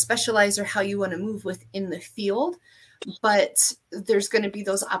you want to specialize or how you want to move within the field. But there's going to be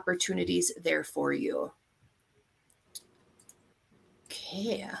those opportunities there for you.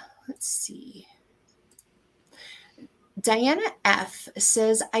 Okay, let's see. Diana F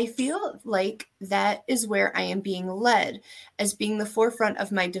says, I feel like that is where I am being led as being the forefront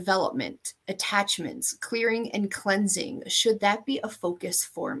of my development, attachments, clearing and cleansing. Should that be a focus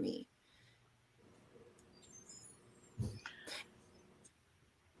for me?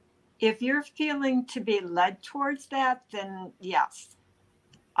 If you're feeling to be led towards that, then yes.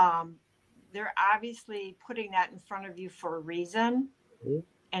 They're obviously putting that in front of you for a reason,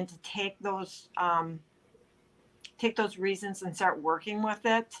 and to take those reasons and start working with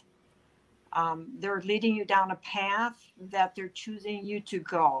it. They're leading you down a path that they're choosing you to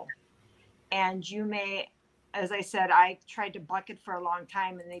go. And you may, as I said, I tried to buck it for a long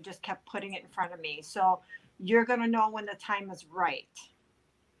time and they just kept putting it in front of me. So you're going to know when the time is right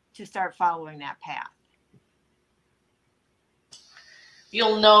to start following that path.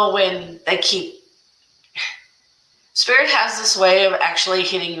 You'll know when they keep... Spirit has this way of actually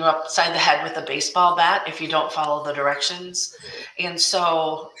hitting you upside the head with a baseball bat if you don't follow the directions. And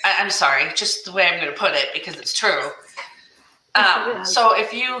so, I'm sorry, just the way I'm going to put it, because it's true. So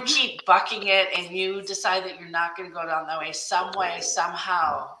if you keep bucking it and you decide that you're not going to go down that way,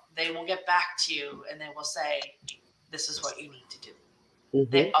 somehow, they will get back to you and they will say, this is what you need to do. Mm-hmm.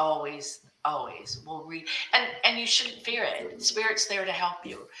 They always will read. And you shouldn't fear it. Spirit's there to help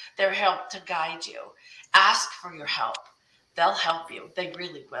you. They're help to guide you. Ask for your help. They'll help you. They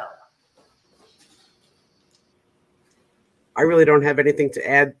really will. I really don't have anything to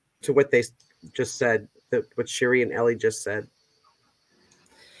add to what they just said, what Sheree and Ellie just said.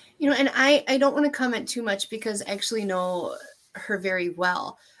 You know, and I don't want to comment too much because I actually know her very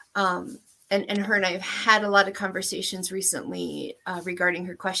well. And her and I have had a lot of conversations recently regarding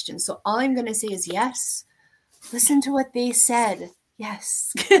her questions. So all I'm going to say is yes. Listen to what they said.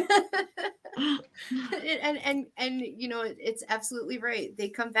 Yes. and you know, it's absolutely right. They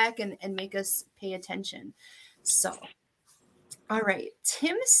come back and make us pay attention. So, all right.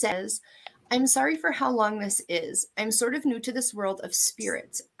 Tim says, I'm sorry for how long this is. I'm sort of new to this world of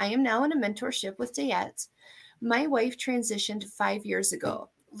spirit. I am now in a mentorship with Dayette. My wife transitioned 5 years ago.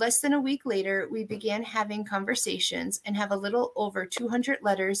 Less than a week later, we began having conversations and have a little over 200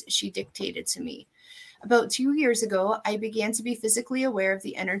 letters she dictated to me. About 2 years ago, I began to be physically aware of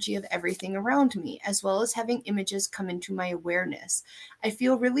the energy of everything around me, as well as having images come into my awareness. I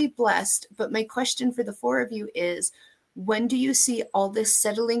feel really blessed, but my question for the four of you is, when do you see all this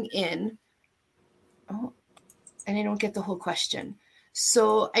settling in? Oh, and I don't get the whole question.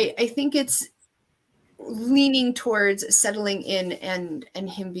 So I think it's leaning towards settling in and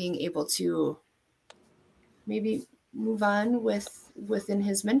him being able to maybe move on within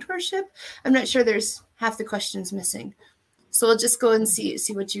his mentorship. I'm not sure, there's half the questions missing. So we'll just go and see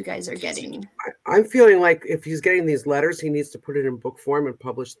what you guys are getting. I'm feeling like if he's getting these letters, he needs to put it in book form and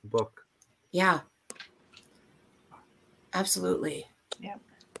publish the book. Yeah. Absolutely. Yeah.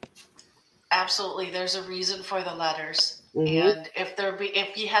 Absolutely. There's a reason for the letters. Mm-hmm. And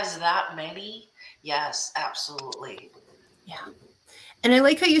if he has that many, yes, absolutely. Yeah. And I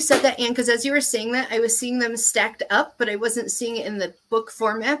like how you said that, Anne, because as you were saying that, I was seeing them stacked up, but I wasn't seeing it in the book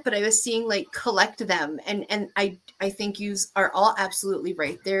format, but I was seeing like collect them. And I think you are all absolutely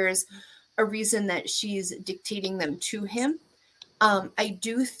right. There's a reason that she's dictating them to him. I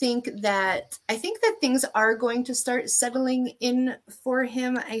think that things are going to start settling in for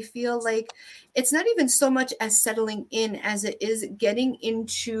him. I feel like it's not even so much as settling in as it is getting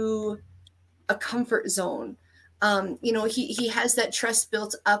into a comfort zone. You know, he has that trust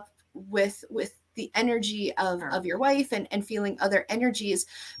built up with the energy of your wife and feeling other energies,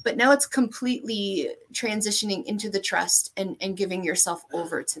 but now it's completely transitioning into the trust and giving yourself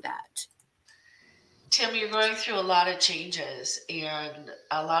over to that. Tim, you're going through a lot of changes and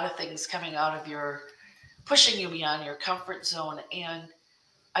a lot of things coming out of pushing you beyond your comfort zone. And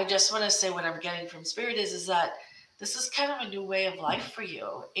I just want to say what I'm getting from Spirit is that this is kind of a new way of life for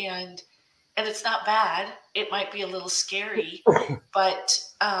you. And it's not bad. It might be a little scary, but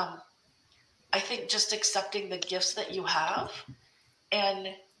I think just accepting the gifts that you have and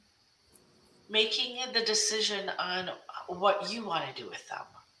making the decision on what you want to do with them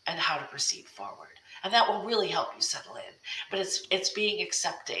and how to proceed forward. And that will really help you settle in. But it's being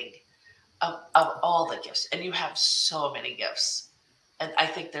accepting of all the gifts. And you have so many gifts. And I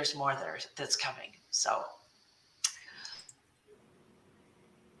think there's more that's coming. So.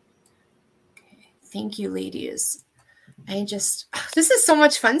 Okay. Thank you, ladies. This is so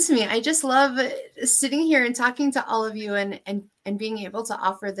much fun to me. I just love sitting here and talking to all of you and being able to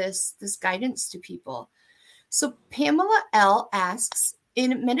offer this guidance to people. So Pamela L asks,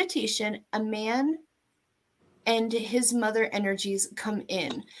 in meditation, a man and his mother energies come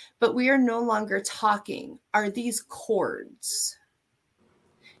in, but we are no longer talking. Are these cords?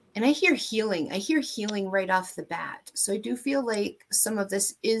 And I hear healing. I hear healing right off the bat. So I do feel like some of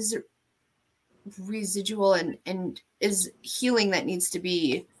this is residual and is healing that needs to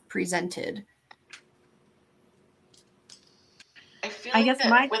be presented. I guess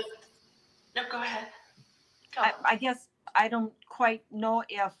that no, go ahead. Go. I guess I don't quite know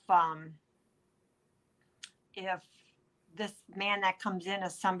if this man that comes in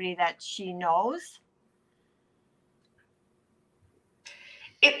is somebody that she knows.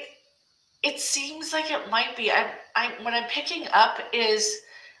 It seems like it might be. What I'm picking up is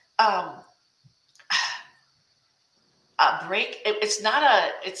a break. It's not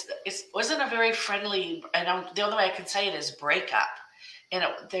a. It wasn't a very friendly. The only way I can say it is breakup. And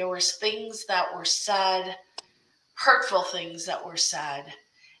there was things that were said, hurtful things that were said,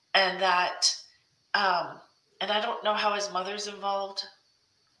 and that. And I don't know how his mother's involved.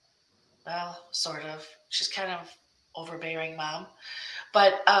 Well, sort of. She's kind of overbearing mom,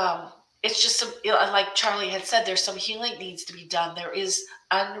 but it's just some, like Charlie had said, there's some healing needs to be done. There is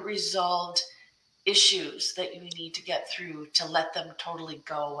unresolved issues that you need to get through to let them totally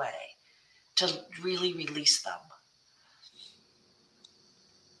go away, to really release them.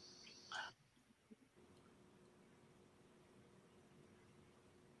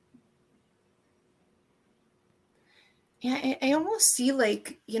 Yeah, I almost see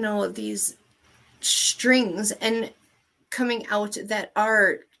like, these strings and coming out that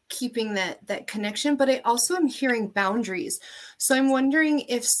are keeping that connection, but I also am hearing boundaries. So I'm wondering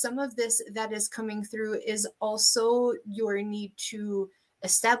if some of this that is coming through is also your need to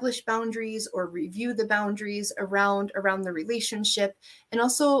establish boundaries or review the boundaries around the relationship, and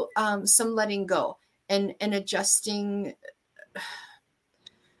also some letting go and adjusting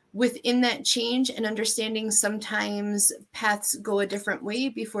within that change, and understanding sometimes paths go a different way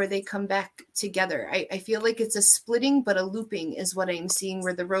before they come back together. I feel like it's a splitting, but a looping is what I'm seeing,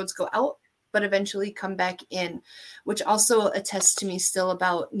 where the roads go out, but eventually come back in, which also attests to me still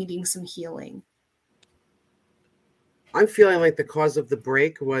about needing some healing. I'm feeling like the cause of the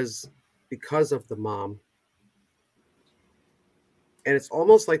break was because of the mom. And it's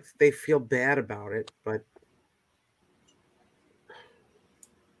almost like they feel bad about it, but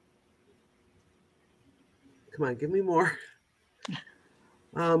come on, give me more.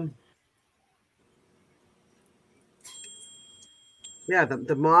 Yeah,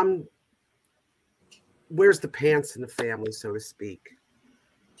 the mom wears the pants in the family, so to speak.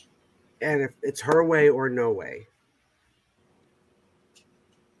 And if it's her way or no way.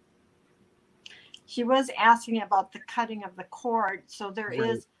 She was asking about the cutting of the cord. So there Right.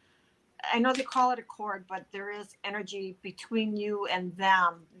 is, I know they call it a cord, but there is energy between you and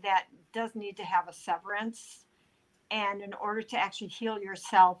them that does need to have a severance. And in order to actually heal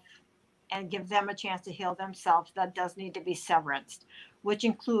yourself and give them a chance to heal themselves, that does need to be severanced, which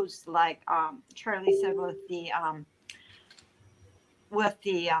includes, like Charlie said, with the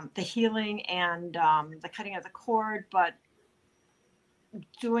healing and the cutting of the cord, but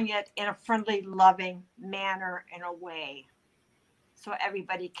doing it in a friendly, loving manner, in a way, so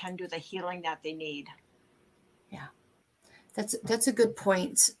everybody can do the healing that they need. Yeah, that's a good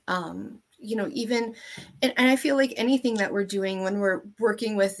point. Even, and I feel like anything that we're doing when we're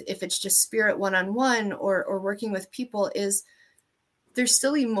working with, if it's just spirit one-on-one or working with people, is there's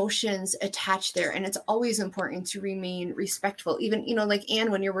still emotions attached there. And it's always important to remain respectful, even, like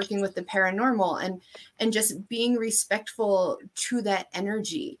Anne, when you're working with the paranormal, and just being respectful to that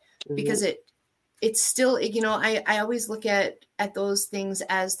energy, because it's still, I always look at those things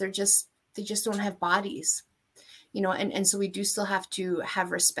as they just don't have bodies, and so we do still have to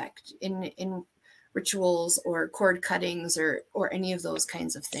have respect in rituals or cord cuttings or any of those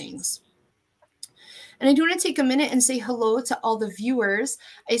kinds of things. And I do want to take a minute and say hello to all the viewers.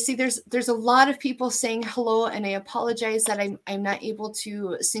 I see there's a lot of people saying hello, and I apologize that I'm not able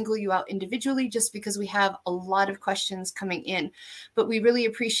to single you out individually, just because we have a lot of questions coming in. But we really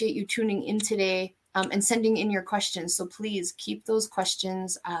appreciate you tuning in today and sending in your questions. So please keep those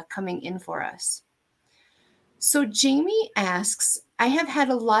questions coming in for us. So Jamie asks, I have had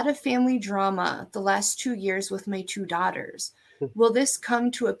a lot of family drama the last 2 years with my 2 daughters. Will this come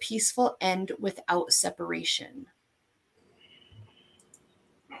to a peaceful end without separation?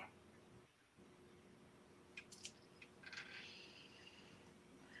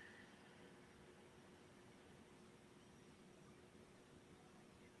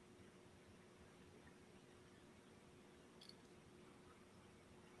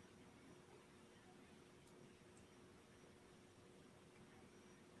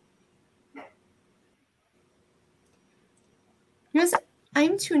 As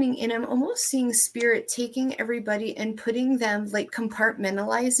I'm tuning in, I'm almost seeing spirit taking everybody and putting them, like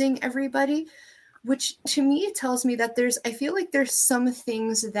compartmentalizing everybody, which to me tells me that I feel like there's some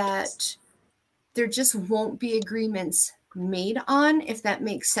things that there just won't be agreements made on, if that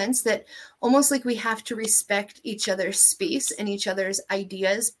makes sense, that almost like we have to respect each other's space and each other's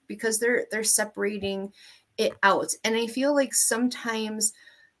ideas because they're separating it out. And I feel like sometimes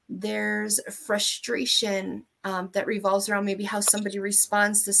there's frustration that revolves around maybe how somebody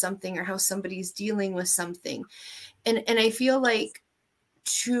responds to something or how somebody's dealing with something. And I feel like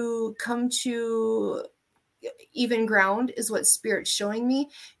to come to even ground is what Spirit's showing me,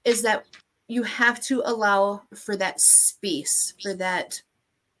 is that you have to allow for that space, for that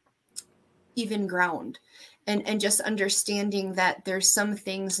even ground, and just understanding that there's some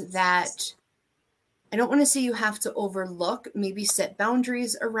things that I don't want to say you have to overlook, maybe set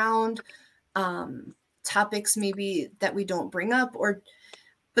boundaries around topics maybe that we don't bring up,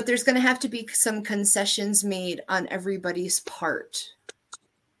 but there's going to have to be some concessions made on everybody's part.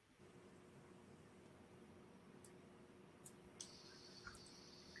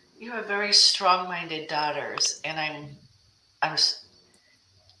 You have very strong-minded daughters, and I'm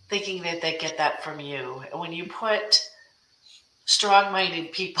thinking that they get that from you. And when you put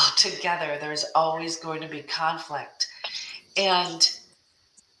strong-minded people together, there's always going to be conflict. And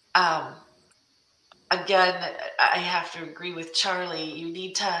again, I have to agree with Charlie. You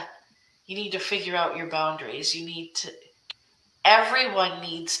need to figure out your boundaries. Everyone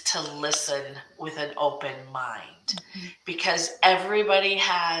needs to listen with an open mind, because everybody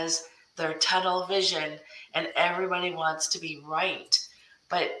has their tunnel vision and everybody wants to be right,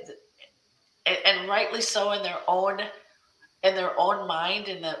 and rightly so in their own mind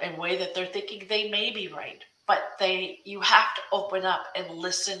and way that they're thinking they may be right, but you have to open up and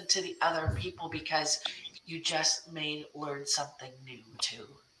listen to the other people, because you just may learn something new too.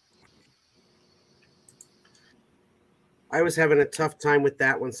 I was having a tough time with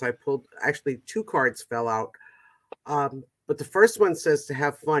that one, so I pulled, actually 2 cards fell out. But the first one says to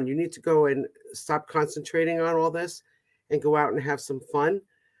have fun. You need to go and stop concentrating on all this and go out and have some fun.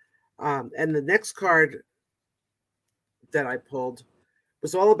 And the next card that I pulled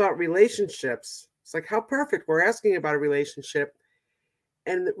was all about relationships. It's like, how perfect. We're asking about a relationship.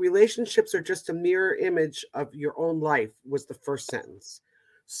 And relationships are just a mirror image of your own life, was the first sentence.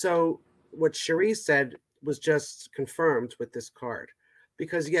 So what Sheree said was just confirmed with this card.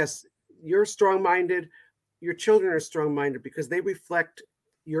 Because yes, you're strong-minded. Your children are strong-minded because they reflect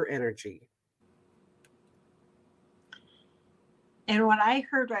your energy. And what I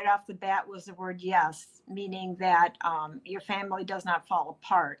heard right off the bat was the word yes, meaning that your family does not fall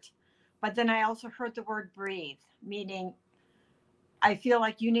apart. But then I also heard the word breathe, meaning I feel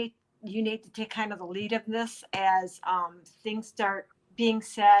like you need to take kind of the lead of this as things start being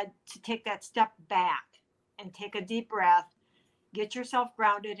said, to take that step back and take a deep breath, get yourself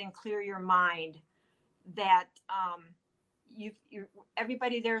grounded and clear your mind. That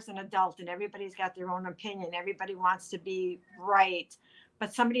everybody there's an adult and everybody's got their own opinion. Everybody wants to be right,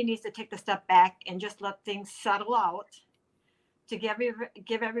 but somebody needs to take the step back and just let things settle out, to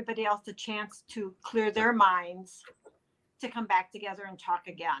give everybody else a chance to clear their minds, to come back together and talk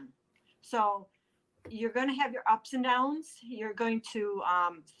again. So you're going to have your ups and downs. You're going to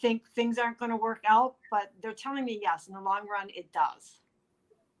think things aren't going to work out, but they're telling me yes, in the long run, it does.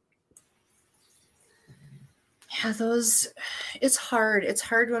 Yeah, it's hard. It's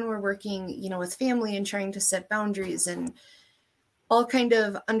hard when we're working, with family and trying to set boundaries and all kind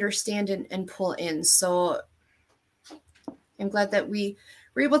of understand and pull in. So I'm glad that we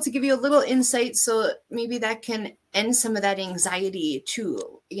were able to give you a little insight, so maybe that can end some of that anxiety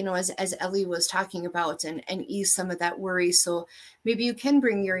too, as Ellie was talking about, and ease some of that worry. So maybe you can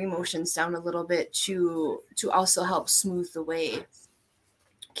bring your emotions down a little bit to also help smooth the way.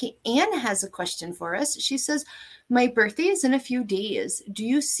 Okay, Anne has a question for us. She says, my birthday is in a few days. Do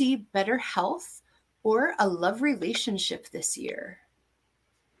you see better health or a love relationship this year?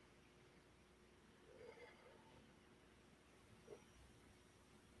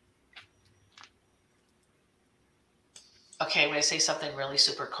 Okay, I'm going to say something really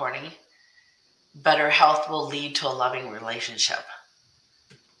super corny. Better health will lead to a loving relationship.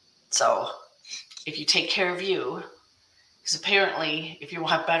 So if you take care of you, because apparently if you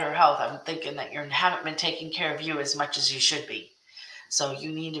want better health, I'm thinking that you haven't been taking care of you as much as you should be. So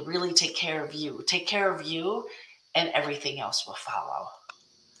you need to really take care of you. Take care of you, and everything else will follow.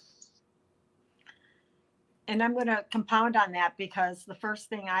 And I'm going to compound on that, because the first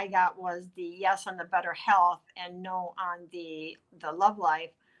thing I got was the yes on the better health and no on the love life.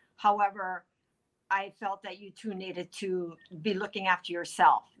 However, I felt that you two needed to be looking after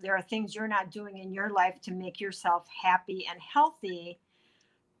yourself. There are things you're not doing in your life to make yourself happy and healthy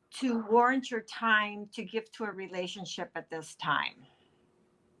to warrant your time to give to a relationship at this time.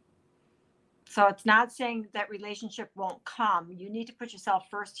 So it's not saying that relationship won't come. You need to put yourself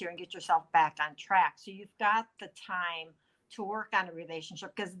first here and get yourself back on track. So you've got the time to work on a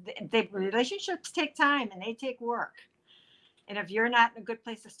relationship, because the relationships take time and they take work. And if you're not in a good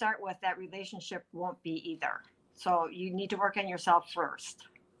place to start with, that relationship won't be either. So you need to work on yourself first.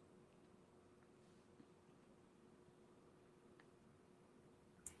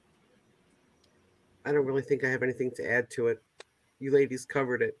 I don't really think I have anything to add to it. You ladies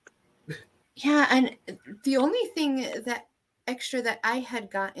covered it. Yeah, and the only thing that extra that I had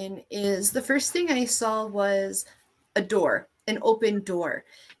gotten is the first thing I saw was a door, an open door.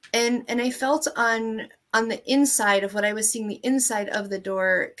 And I felt on the inside of what I was seeing, the inside of the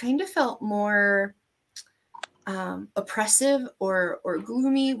door kind of felt more oppressive or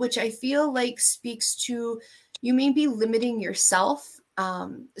gloomy, which I feel like speaks to you may be limiting yourself.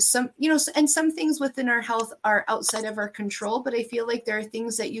 Some things within our health are outside of our control, but I feel like there are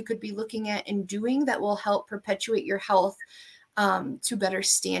things that you could be looking at and doing that will help perpetuate your health to better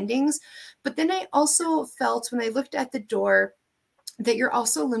standings. But then I also felt when I looked at the door that you're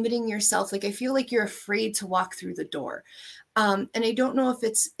also limiting yourself. Like I feel like you're afraid to walk through the door. And I don't know if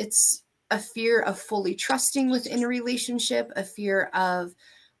it's a fear of fully trusting within a relationship, a fear of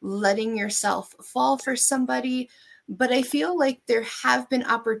letting yourself fall for somebody. But I feel like there have been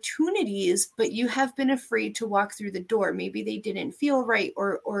opportunities, but you have been afraid to walk through the door. Maybe they didn't feel right,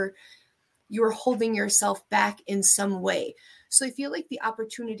 or you're holding yourself back in some way. So I feel like the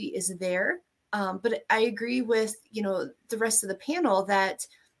opportunity is there. But I agree with, the rest of the panel that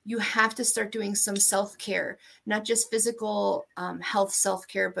you have to start doing some self-care, not just physical health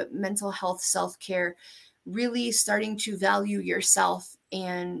self-care, but mental health self-care, really starting to value yourself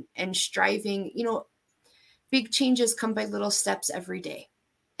and striving. Big changes come by little steps every day.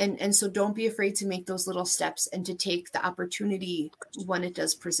 And so don't be afraid to make those little steps and to take the opportunity when it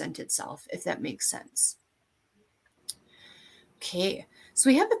does present itself, if that makes sense. Okay, so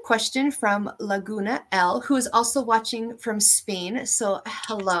we have a question from Laguna L, who is also watching from Spain. So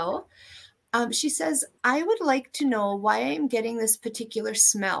hello. She says, I would like to know why I'm getting this particular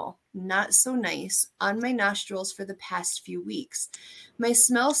smell, not so nice, on my nostrils for the past few weeks. My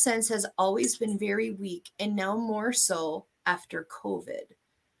smell sense has always been very weak, and now more so after COVID.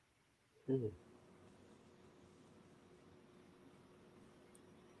 Mm-hmm.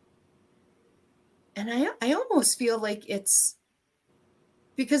 And I almost feel like it's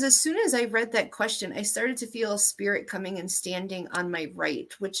because as soon as I read that question, I started to feel spirit coming and standing on my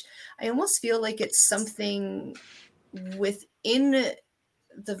right, which I almost feel like it's something within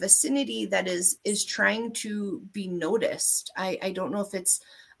the vicinity that is trying to be noticed. I don't know if it's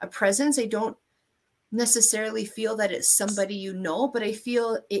a presence. I don't necessarily feel that it's somebody but I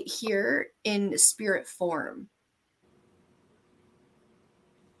feel it here in spirit form.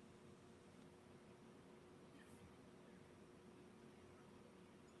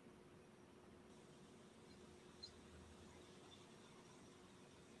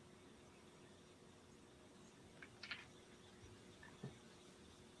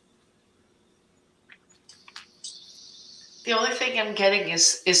 The only thing I'm getting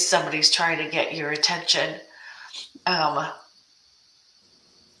is somebody's trying to get your attention. And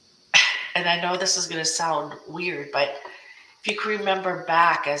I know this is going to sound weird, but if you can remember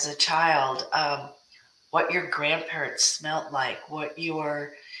back as a child, what your grandparents smelled like, what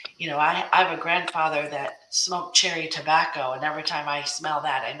your, I have a grandfather that smoked cherry tobacco, and every time I smell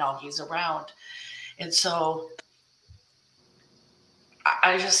that, I know he's around. And so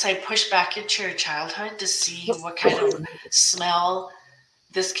I just say push back into your childhood to see what kind of smell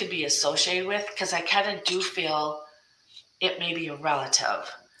this could be associated with, because I kind of do feel it may be a relative.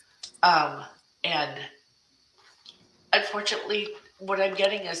 And unfortunately, what I'm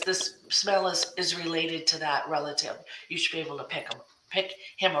getting is this smell is related to that relative. You should be able to pick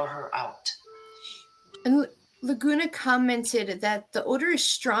him or her out. And Laguna commented that the odor is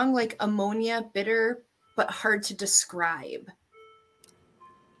strong like ammonia, bitter, but hard to describe.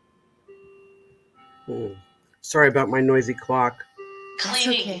 Sorry about my noisy clock.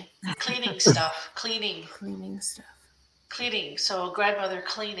 Cleaning stuff. Cleaning. So grandmother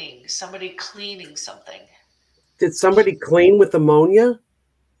cleaning, somebody cleaning something. Did somebody clean with ammonia?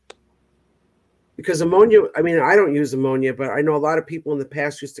 Because ammonia, I mean, I don't use ammonia, but I know a lot of people in the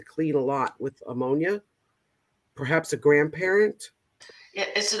past used to clean a lot with ammonia. Perhaps a grandparent? Yeah,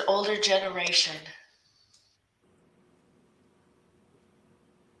 it's an older generation.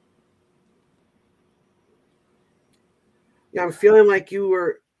 Yeah, I'm feeling like you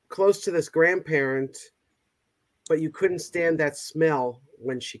were close to this grandparent, but you couldn't stand that smell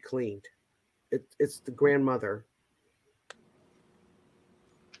when she cleaned. It's the grandmother.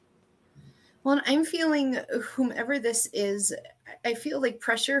 Well, and I'm feeling whomever this is, I feel like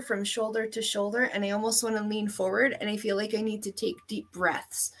pressure from shoulder to shoulder, and I almost want to lean forward, and I feel like I need to take deep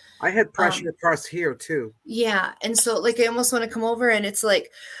breaths. I had pressure across here too. Yeah. And so like I almost want to come over, and it's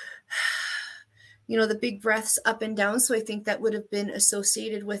like, you know, the big breaths up and down. So I think that would have been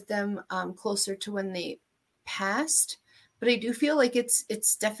associated with them closer to when they passed. But I do feel like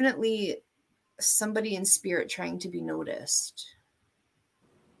it's definitely somebody in spirit trying to be noticed.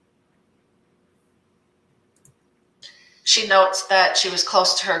 She notes that she was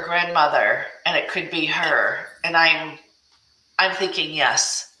close to her grandmother, and it could be her. And I'm thinking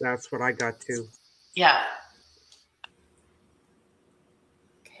yes. That's what I got too. Yeah.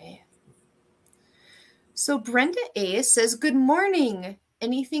 Okay. So Brenda A says, "Good morning.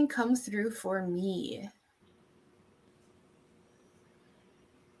 Anything come through for me?"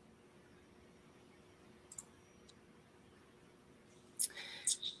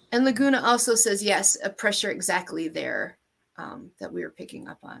 And Laguna also says, yes, a pressure exactly there that we were picking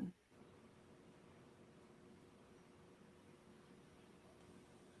up on.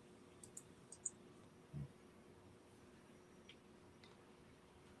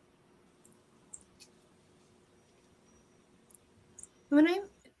 When I'm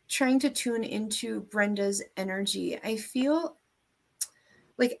trying to tune into Brenda's energy, I feel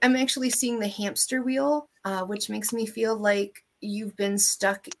like I'm actually seeing the hamster wheel, which makes me feel like you've been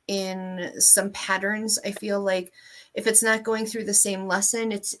stuck in some patterns. I feel like if it's not going through the same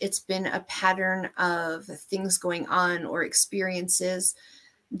lesson, it's been a pattern of things going on or experiences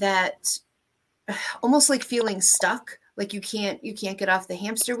that almost like feeling stuck, like you can't get off the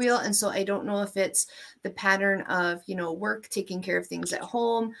hamster wheel. And so I don't know if it's the pattern of, you know, work, taking care of things at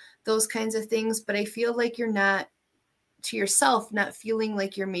home, those kinds of things, but I feel like you're not to yourself, not feeling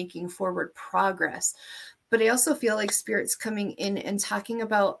like you're making forward progress. But I also feel like Spirit's coming in and talking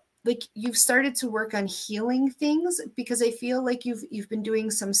about like you've started to work on healing things, because I feel like you've been doing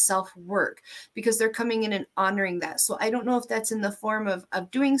some self-work, because they're coming in and honoring that. So I don't know if that's in the form of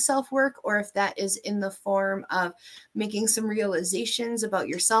doing self-work, or if that is in the form of making some realizations about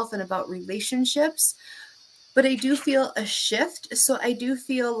yourself and about relationships. But I do feel a shift. So I do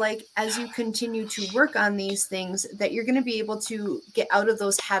feel like as you continue to work on these things, that you're going to be able to get out of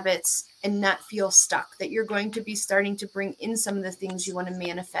those habits and not feel stuck, that you're going to be starting to bring in some of the things you want to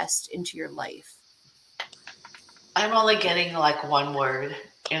manifest into your life. I'm only getting like one word,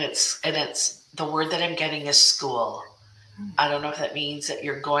 and it's the word that I'm getting is school. I don't know if that means that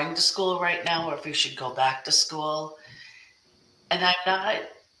you're going to school right now, or if you should go back to school. And I'm not,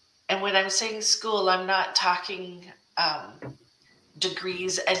 and when I'm saying school, I'm not talking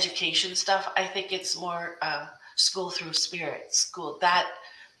degrees, education stuff. I think it's more school through spirit, school, that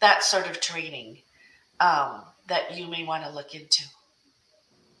sort of training that you may want to look into.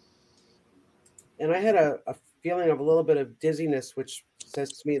 And I had a feeling of a little bit of dizziness, which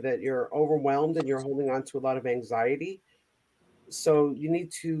says to me that you're overwhelmed and you're holding on to a lot of anxiety. So you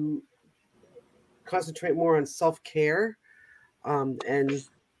need to concentrate more on self-care. And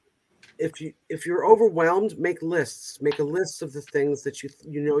if you're overwhelmed, make lists. Make a list of the things that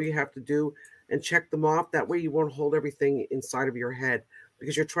you know you have to do, and check them off. That way you won't hold everything inside of your head,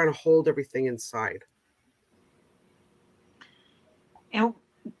 because you're trying to hold everything inside. And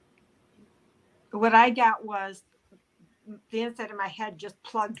what I got was the inside of my head just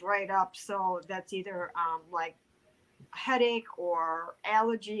plugged right up. So that's either like headache or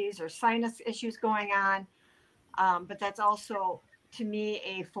allergies or sinus issues going on. But that's also, to me,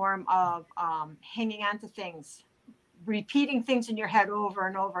 a form of hanging on to things, repeating things in your head over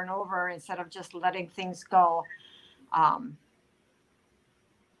and over and over instead of just letting things go.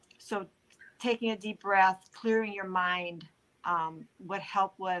 So taking a deep breath, clearing your mind would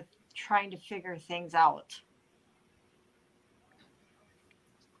help with trying to figure things out.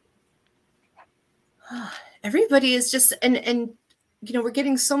 Everybody is just, and you know, we're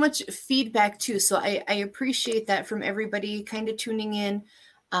getting so much feedback too. So I appreciate that from everybody kind of tuning in.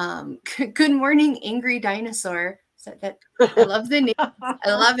 Good morning, Angry Dinosaur. That I love the name. I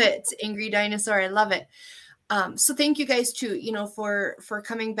love it. Angry Dinosaur. I love it. So thank you guys too, you know, for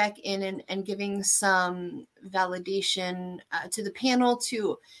coming back in and giving some validation to the panel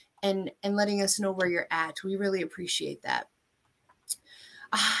too, and letting us know where you're at. We really appreciate that.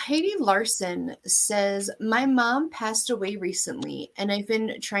 Heidi Larson says, "My mom passed away recently, and I've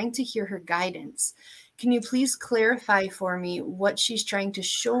been trying to hear her guidance. Can you please clarify for me what she's trying to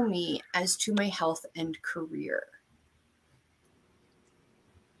show me as to my health and career?"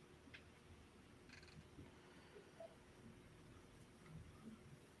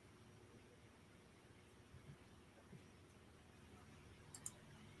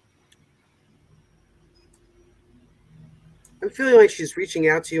 feeling like she's reaching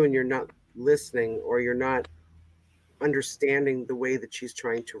out to you and you're not listening, or you're not understanding the way that she's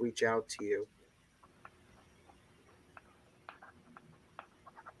trying to reach out to you.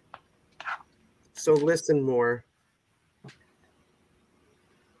 So listen more.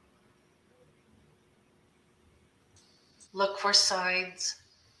 Look for signs.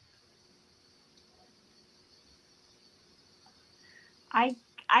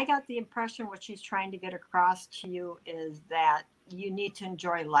 I got the impression what she's trying to get across to you is that you need to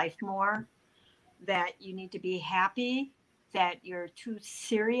enjoy life more, that you need to be happy, that you're too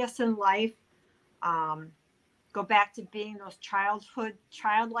serious in life. Go back to being those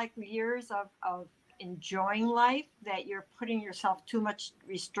childlike years of enjoying life, that you're putting yourself too much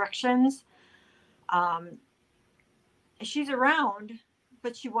restrictions. She's around,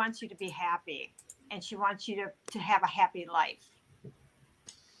 but she wants you to be happy, and she wants you to have a happy life.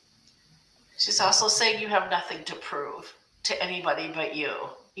 She's also saying you have nothing to prove to anybody but you.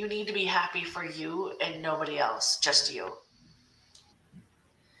 You need to be happy for you and nobody else, just you.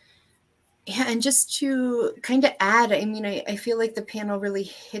 Yeah, and just to kind of add, I mean, I feel like the panel really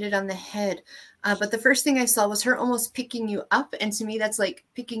hit it on the head. But the first thing I saw was her almost picking you up. And to me, that's like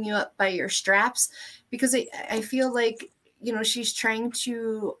picking you up by your straps, because I feel like, you know, she's trying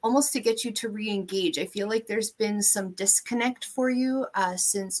to almost to get you to re-engage. I feel like there's been some disconnect for you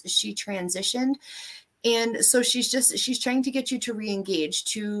since she transitioned. And so she's trying to get you to re-engage,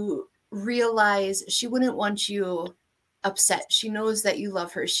 to realize she wouldn't want you upset. She knows that you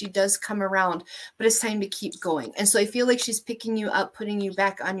love her. She does come around, but it's time to keep going. And so I feel like she's picking you up, putting you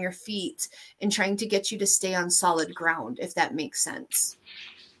back on your feet, and trying to get you to stay on solid ground, if that makes sense.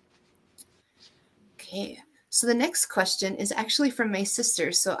 Okay. So the next question is actually from my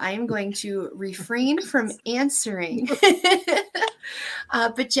sister. So I am going to refrain from answering.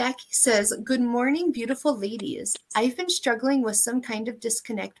 But Jackie says, "Good morning, beautiful ladies. I've been struggling with some kind of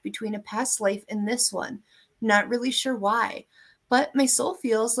disconnect between a past life and this one. Not really sure why, but my soul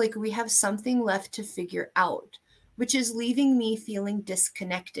feels like we have something left to figure out, which is leaving me feeling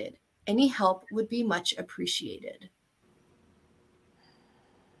disconnected. Any help would be much appreciated."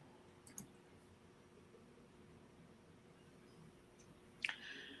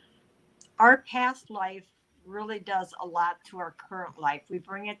 Our past life really does a lot to our current life. We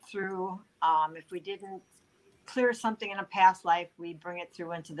bring it through. If we didn't clear something in a past life, we bring it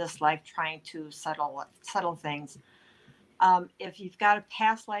through into this life, trying to settle things. If you've got a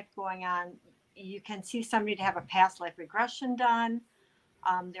past life going on, you can see somebody to have a past life regression done.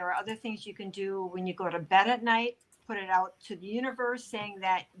 There are other things you can do when you go to bed at night. Put it out to the universe saying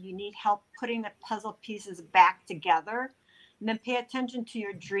that you need help putting the puzzle pieces back together. And then pay attention to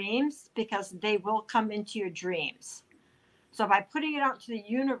your dreams, because they will come into your dreams. So by putting it out to the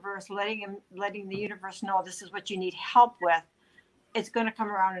universe, letting the universe know this is what you need help with, it's going to come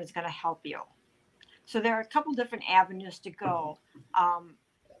around and it's going to help you. So there are a couple different avenues to go.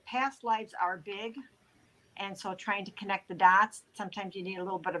 Past lives are big. And so trying to connect the dots, sometimes you need a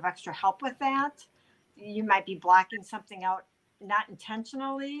little bit of extra help with that. You might be blocking something out, not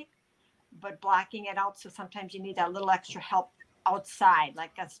intentionally, but blocking it out. So sometimes you need a little extra help outside,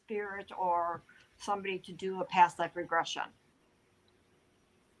 like a spirit or somebody to do a past life regression.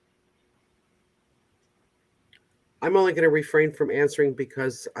 I'm only going to refrain from answering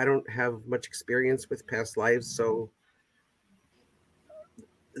because I don't have much experience with past lives. So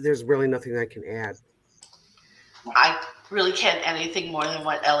there's really nothing I can add. I really can't anything more than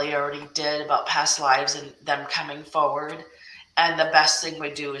what Ellie already did about past lives and them coming forward. And the best thing we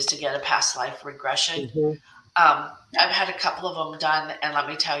do is to get a past life regression. Mm-hmm. I've had a couple of them done, and let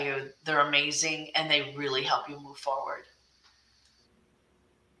me tell you, they're amazing, and they really help you move forward.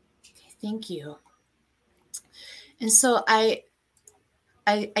 Thank you. And so I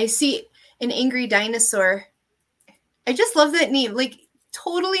see an angry dinosaur. I just love that name. Like,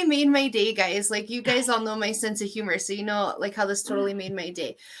 totally made my day, guys. Like, you guys all know my sense of humor, so you know like how this totally made my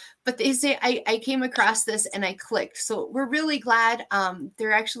day. But they say I came across this and I clicked. So we're really glad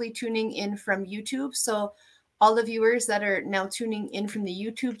they're actually tuning in from YouTube. So all the viewers that are now tuning in from the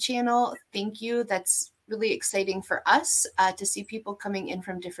YouTube channel, thank you. That's really exciting for us to see people coming in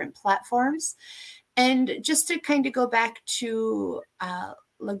from different platforms. And just to kind of go back to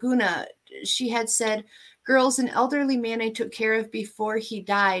Laguna, she had said, "Girls, an elderly man I took care of before he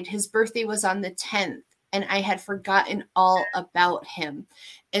died, his birthday was on the 10th. And I had forgotten all about him."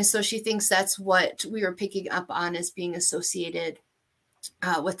 And so she thinks that's what we were picking up on as being associated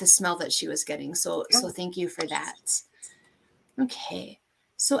with the smell that she was getting. So thank you for that. Okay.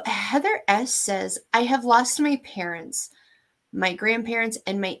 So Heather S. says, "I have lost my parents. my grandparents,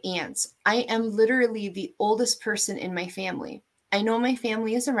 and my aunts. I am literally the oldest person in my family. I know my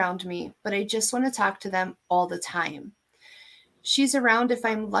family is around me, but I just want to talk to them all the time. She's around if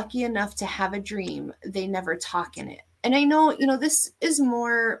I'm lucky enough to have a dream. They never talk in it. And I know, this is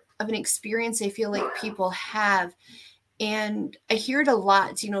more of an experience I feel like people have. And I hear it a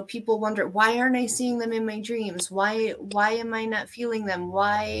lot. People wonder, why aren't I seeing them in my dreams? Why am I not feeling them?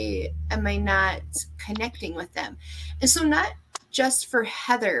 Why am I not connecting with them? And so not just for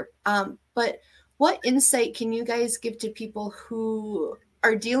Heather, but what insight can you guys give to people who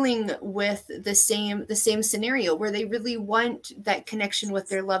are dealing with the same scenario where they really want that connection with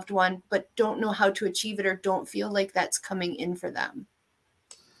their loved one, but don't know how to achieve it or don't feel like that's coming in for them?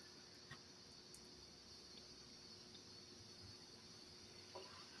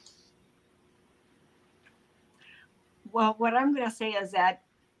 Well, what I'm going to say is that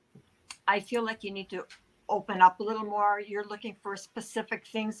I feel like you need to open up a little more. You're looking for specific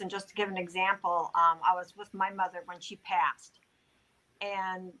things. And just to give an example, I was with my mother when she passed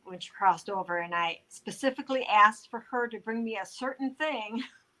and when she crossed over, and I specifically asked for her to bring me a certain thing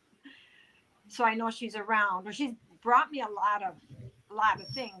so I know she's around. Or she's brought me a lot of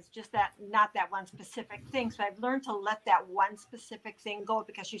things, just that, not that one specific thing. So I've learned to let that one specific thing go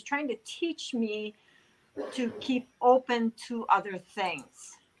because she's trying to teach me to keep open to other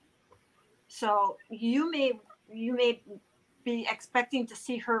things. So you may be expecting to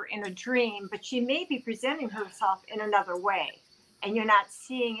see her in a dream, but she may be presenting herself in another way, and you're not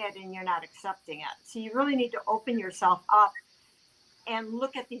seeing it and you're not accepting it. So you really need to open yourself up and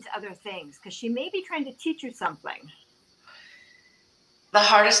look at these other things, because she may be trying to teach you something. The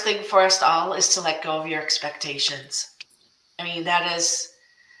hardest thing for us all is to let go of your expectations. I mean, that's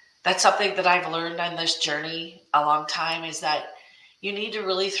something that I've learned on this journey a long time, is that you need to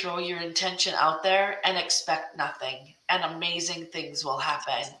really throw your intention out there and expect nothing, and amazing things will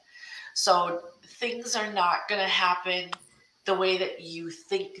happen. So things are not going to happen the way that you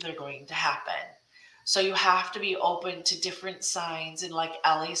think they're going to happen. So you have to be open to different signs. And like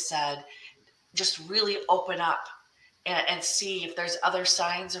Ellie said, just really open up and see if there's other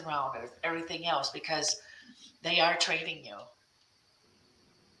signs around or everything else, because they are training you.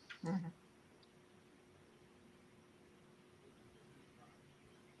 Mm-hmm.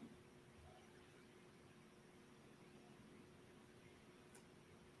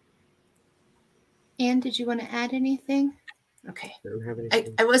 Anne, did you want to add anything? Okay. I don't have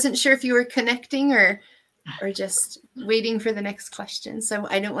anything. I wasn't sure if you were connecting or just waiting for the next question. So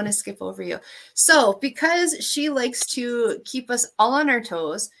I don't want to skip over you. So because she likes to keep us all on our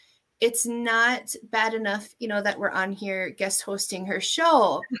toes, it's not bad enough, that we're on here guest hosting her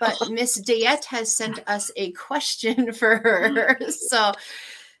show, but Miss Dayette has sent us a question for her. So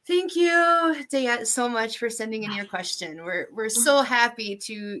thank you, Dayette, so much for sending in your question. We're so happy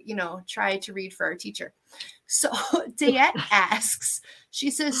to, try to read for our teacher. So Dayette asks, she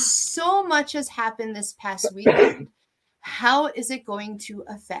says, so much has happened this past weekend. How is it going to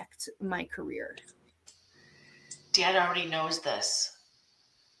affect my career? Dad already knows this.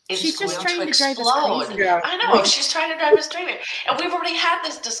 She's just trying to drive us crazy. Yeah. I know. She's trying to drive us crazy. And we've already had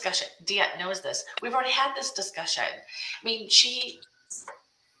this discussion. Dad knows this. We've already had this discussion. I mean,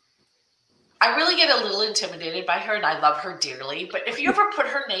 I really get a little intimidated by her, and I love her dearly. But if you ever put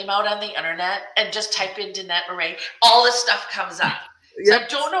her name out on the internet and just type in Danette Marais, all this stuff comes up.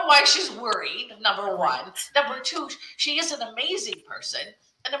 Yep. So I don't know why she's worried, number one. Number two, she is an amazing person.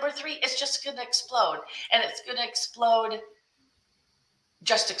 And number three, it's just going to explode. And it's going to explode,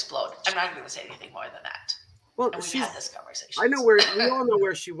 just explode. I'm not going to say anything more than that. Well, and we've had this conversation. I know we all know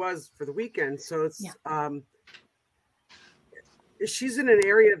where she was for the weekend. So it's, she's in an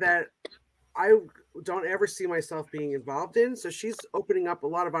area that I don't ever see myself being involved in. So she's opening up a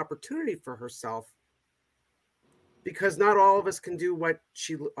lot of opportunity for herself, because not all of us can do what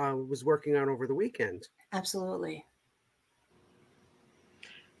she was working on over the weekend. Absolutely.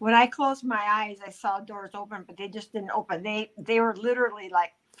 When I closed my eyes, I saw doors open, but they just didn't open. They were literally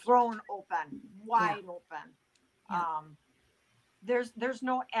like thrown open, wide open. Yeah. There's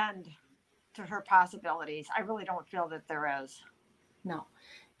no end to her possibilities. I really don't feel that there is. No.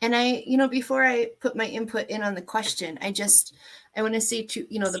 And I, before I put my input in on the question, I want to say to,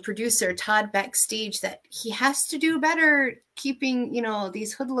 the producer, Todd, backstage, that he has to do better keeping,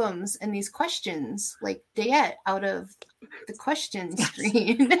 these hoodlums and these questions like Dayette out of the question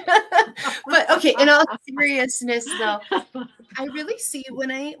screen. But okay, in all seriousness though, I really see when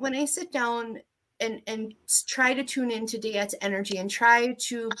I sit down and try to tune into Dayette's energy and try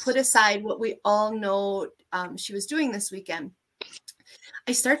to put aside what we all know she was doing this weekend,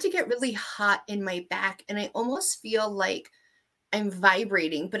 I start to get really hot in my back, and I almost feel like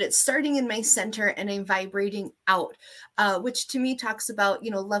vibrating, but it's starting in my center and I'm vibrating out, which to me talks about,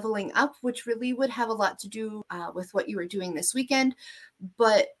 leveling up, which really would have a lot to do with what you were doing this weekend.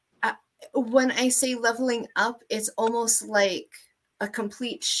 But when I say leveling up, it's almost like a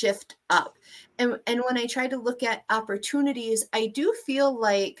complete shift up. And when I try to look at opportunities, I do feel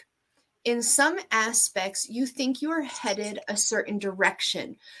like in some aspects, you think you're headed a certain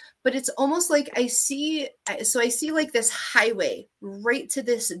direction, but it's almost like I see like this highway right to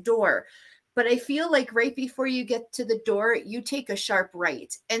this door, but I feel like right before you get to the door, you take a sharp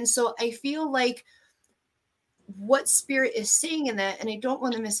right. And so I feel like what Spirit is saying in that, and I don't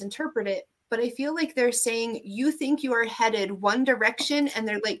want to misinterpret it, but I feel like they're saying you think you are headed one direction and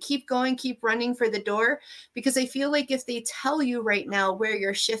they're like, keep going, keep running for the door. Because I feel like if they tell you right now where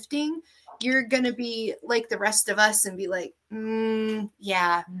you're shifting, you're going to be like the rest of us and be like,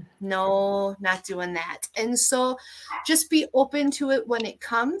 yeah, no, not doing that. And so just be open to it when it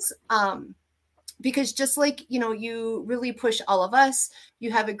comes. Because just like, you really push all of us,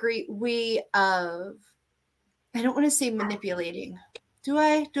 you have a great way of, I don't want to say manipulating. Do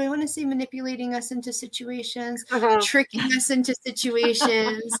I want to say manipulating us into situations, tricking us into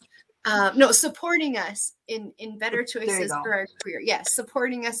situations? No, supporting us in better choices for our career. Yes,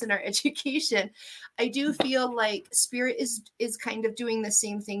 supporting us in our education. I do feel like Spirit is kind of doing the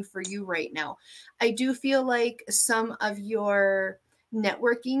same thing for you right now. I do feel like some of your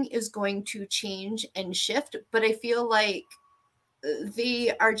networking is going to change and shift, but I feel like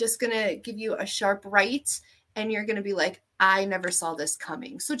they are just going to give you a sharp right. And you're going to be like, I never saw this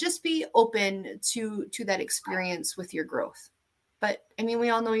coming. So just be open to that experience with your growth. But I mean, we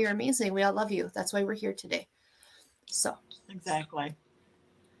all know you're amazing. We all love you. That's why we're here today. So exactly.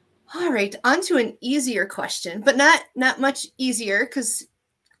 All right, on to an easier question, but not much easier because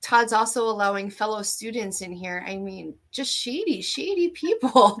Todd's also allowing fellow students in here. I mean, just shady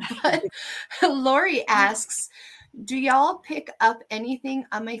people. But Lori asks, do y'all pick up anything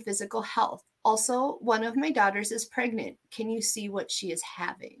on my physical health? Also, one of my daughters is pregnant. Can you see what she is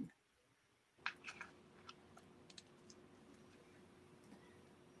having?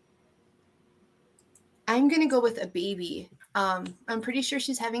 I'm going to go with a baby. I'm pretty sure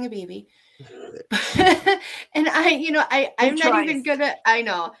she's having a baby. And I'm not even going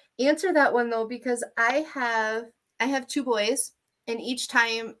to, answer that one though, because I have two boys, and each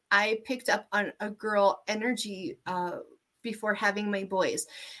time I picked up on a girl energy before having my boys.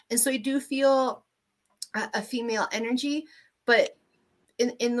 And so I do feel a female energy, but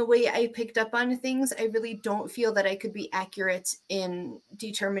in the way I picked up on things, I really don't feel that I could be accurate in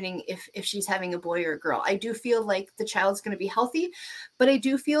determining if she's having a boy or a girl. I do feel like the child's going to be healthy, but I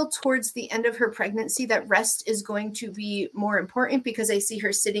do feel towards the end of her pregnancy that rest is going to be more important, because I see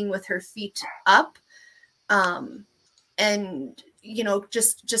her sitting with her feet up, and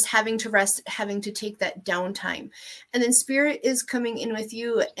just having to rest, having to take that downtime. And then Spirit is coming in with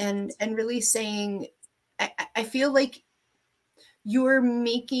you and really saying, I feel like you're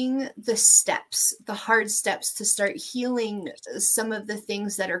making the hard steps to start healing some of the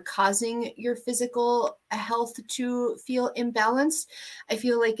things that are causing your physical health to feel imbalanced. I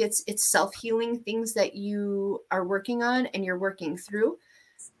feel like it's self-healing things that you are working on and you're working through,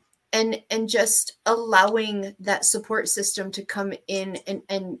 and just allowing that support system to come in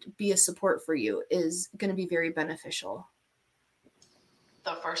and be a support for you is going to be very beneficial.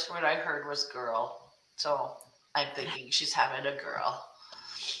 The first word I heard was girl. So I'm thinking she's having a girl.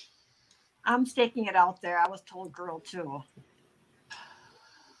 I'm staking it out there. I was told girl too.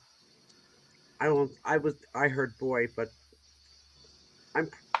 I heard boy, but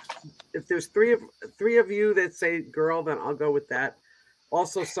if there's three of you that say girl, then I'll go with that.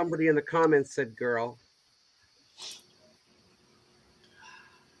 Also, somebody in the comments said girl.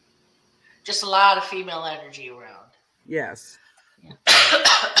 Just a lot of female energy around. Yes. Yeah.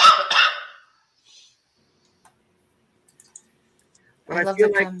 But I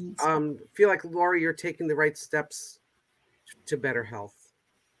feel like Lori, you're taking the right steps to better health.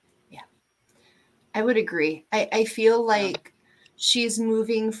 Yeah, I would agree. I feel like she's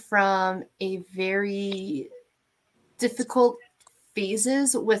moving from a very difficult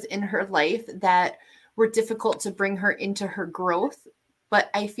phases within her life that were difficult to bring her into her growth. But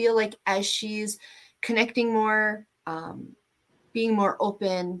I feel like as she's connecting more, being more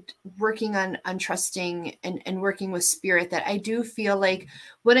open, working on trusting and working with Spirit, that I do feel like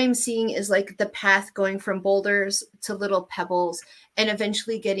what I'm seeing is like the path going from boulders to little pebbles and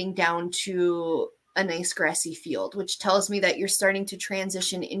eventually getting down to a nice grassy field, which tells me that you're starting to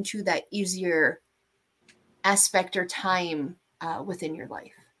transition into that easier aspect or time within your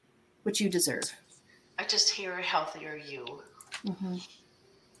life, which you deserve. I just hear a healthier you. Mm-hmm.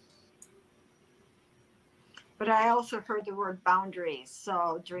 But I also heard the word boundaries.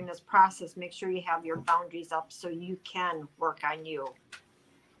 So during this process, make sure you have your boundaries up so you can work on you.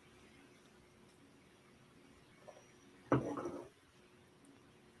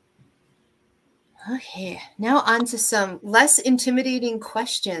 Okay, now on to some less intimidating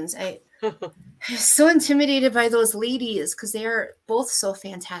questions. I'm so intimidated by those ladies because they are both so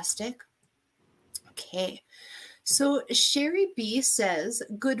fantastic. Okay, so Sheree B says,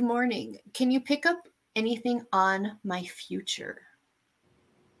 "Good morning. Can you pick up anything on my future?"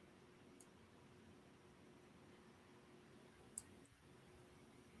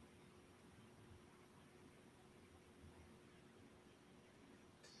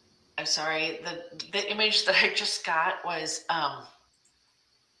 I'm sorry. The image that I just got was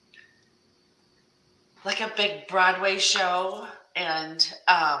like a big Broadway show, and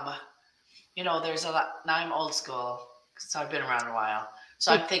there's a lot. Now I'm old school, so I've been around a while.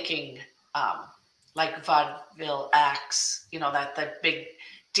 So I'm thinking like vaudeville acts, that the big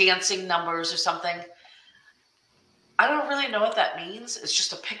dancing numbers or something. I don't really know what that means. It's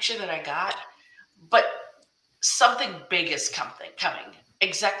just a picture that I got, but something big is coming.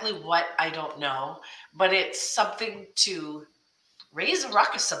 Exactly what, I don't know, but it's something to raise a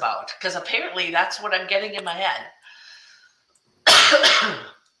ruckus about, because apparently that's what I'm getting in my head.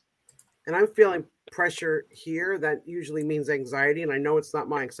 And I'm feeling pressure here. That usually means anxiety, and I know it's not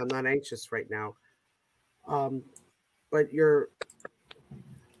mine because I'm not anxious right now. But you're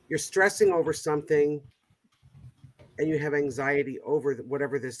stressing over something, and you have anxiety over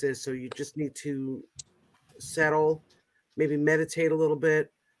whatever this is. So you just need to settle, maybe meditate a little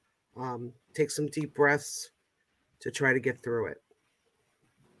bit, take some deep breaths to try to get through it.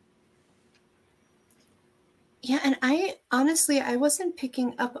 Yeah, and I wasn't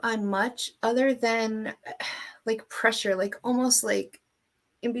picking up on much other than like pressure, like almost like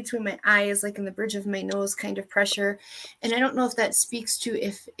in between my eyes, like in the bridge of my nose kind of pressure. And I don't know if that speaks to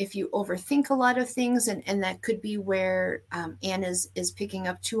if you overthink a lot of things, and that could be where Anne is picking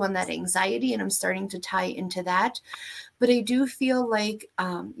up too on that anxiety, and I'm starting to tie into that. But I do feel like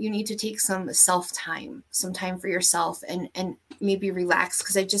you need to take some time for yourself, and maybe relax,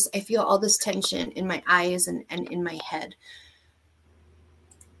 because I feel all this tension in my eyes and in my head.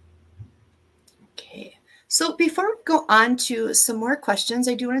 Okay. So before we go on to some more questions,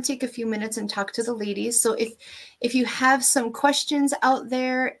 I do want to take a few minutes and talk to the ladies. So if you have some questions out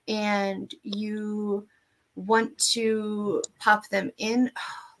there and you want to pop them in,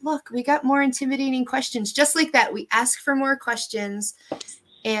 look, we got more intimidating questions. Just like that, we ask for more questions,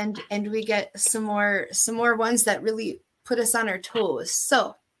 and we get some more ones that really put us on our toes.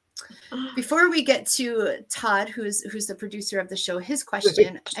 So before we get to Todd, who's the producer of the show, his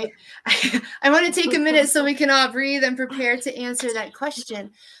question, I want to take a minute so we can all breathe and prepare to answer that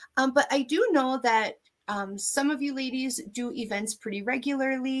question. But I do know that some of you ladies do events pretty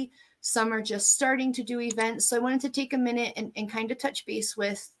regularly. Some are just starting to do events. So I wanted to take a minute and kind of touch base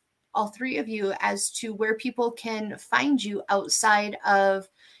with all three of you as to where people can find you outside of,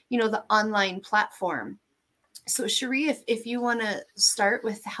 the online platform. So Sheree, if you want to start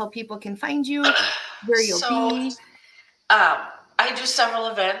with how people can find you, where you'll be. I do several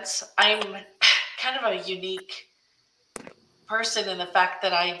events. I'm kind of a unique person in the fact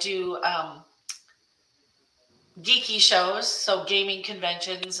that I do geeky shows, so gaming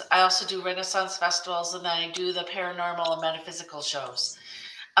conventions. I also do Renaissance festivals, and then I do the paranormal and metaphysical shows.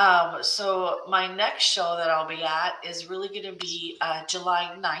 So my next show that I'll be at is really going to be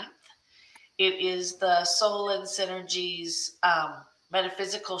July 9th. It is the Soul and Synergies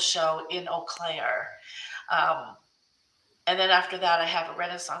metaphysical show in Eau Claire. And then after that, I have a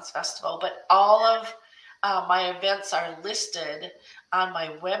Renaissance festival. But all of my events are listed on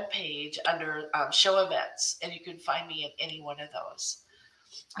my webpage under show events, and you can find me at any one of those.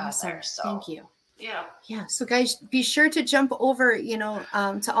 Awesome. So, thank you. Yeah. So guys, be sure to jump over,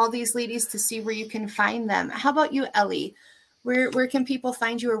 to all these ladies to see where you can find them. How about you, Ellie? Where can people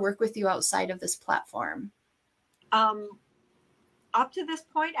find you or work with you outside of this platform? Up to this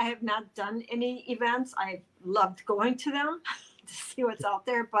point, I have not done any events. I've loved going to them to see what's out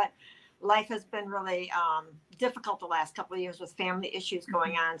there, but life has been really difficult the last couple of years with family issues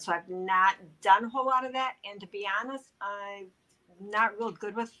going on. So I've not done a whole lot of that. And to be honest, I'm not real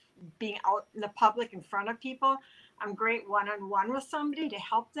good with being out in the public in front of people. I'm great one-on-one with somebody to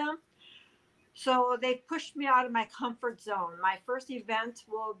help them. So they pushed me out of my comfort zone. My first event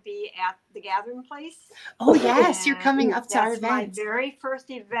will be at the Gathering Place. Oh, yes. You're coming up to our event. That's my very first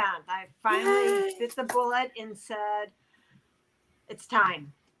event. I finally bit the bullet and said, it's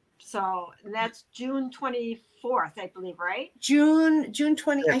time. So that's June 24th, I believe, right? June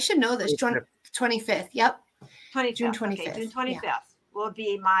 20. I should know this. 25th. Yep. 25th. June 25th. Okay, June 25th will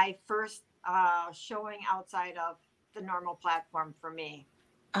be my first showing outside of the normal platform for me.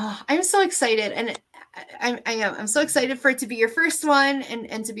 I'm so excited, and I am. I'm so excited for it to be your first one,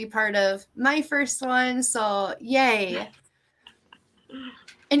 and to be part of my first one. So yay!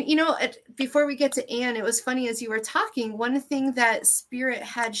 And before we get to Anne, it was funny as you were talking. One thing that Spirit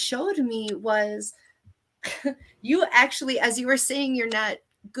had showed me was you actually, as you were saying, you're not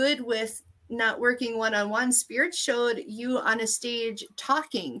good with not working one-on-one. Spirit showed you on a stage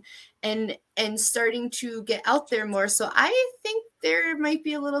talking and starting to get out there more. So I think there might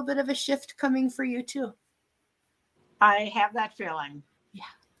be a little bit of a shift coming for you too. I have that feeling. Yeah.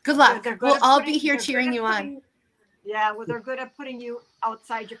 Good luck. We'll all be here cheering you on. Yeah, well, they're good at putting you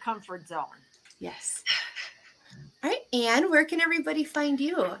outside your comfort zone. Yes. All right, Anne, where can everybody find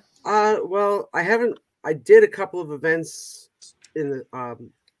you? Well, I did a couple of events in the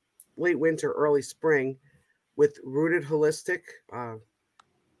late winter, early spring with Rooted Holistic.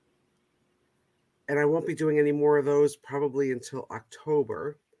 And I won't be doing any more of those probably until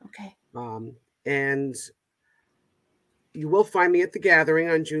October. Okay. And you will find me at the gathering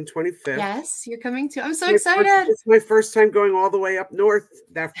on June 25th. Yes, you're coming too. I'm so excited. It's my first time going all the way up north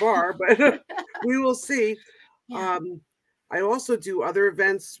that far, but we will see. Yeah. I also do other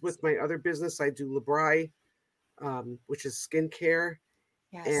events with my other business. I do Labri, which is skincare.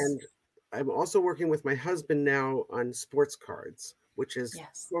 Yes. And I'm also working with my husband now on sports cards, which is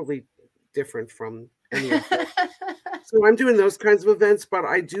totally different from any of that. So I'm doing those kinds of events, but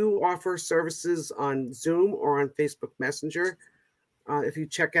I do offer services on Zoom or on Facebook Messenger. If you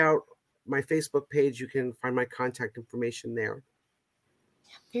check out my Facebook page, you can find my contact information there.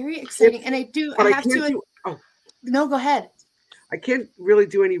 Very exciting. And no, go ahead. I can't really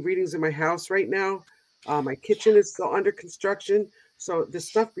do any readings in my house right now. My kitchen is still under construction. So the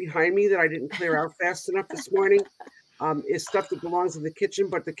stuff behind me that I didn't clear out fast enough this morning is stuff that belongs in the kitchen,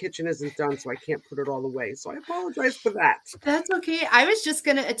 but the kitchen isn't done, so I can't put it all away. So I apologize for that. That's okay. I was just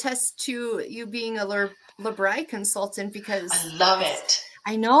going to attest to you being a Labri consultant because I love it.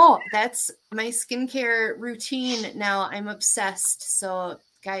 I know. That's my skincare routine now. I'm obsessed. So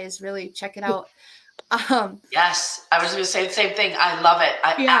guys, really check it out. Yes, I was going to say the same thing. I love it.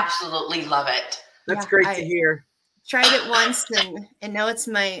 I absolutely love it. That's great to hear. Tried it once and now it's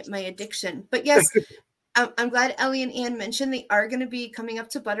my addiction. But yes, I'm glad Ellie and Anne mentioned they are going to be coming up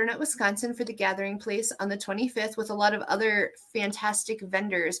to Butternut, Wisconsin for the gathering place on the 25th with a lot of other fantastic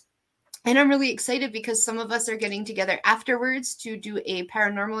vendors. And I'm really excited because some of us are getting together afterwards to do a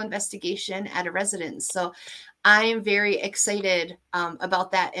paranormal investigation at a residence. So I'm very excited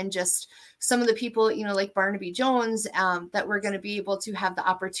about that. And just some of the people, like Barnaby Jones, that we're going to be able to have the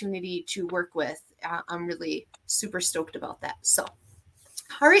opportunity to work with. I'm really super stoked about that. So,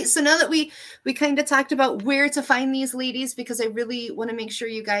 all right. So now that we kind of talked about where to find these ladies, because I really want to make sure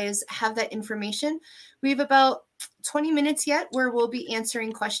you guys have that information. We have about 20 minutes yet where we'll be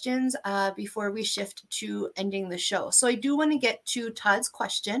answering questions before we shift to ending the show. So I do want to get to Todd's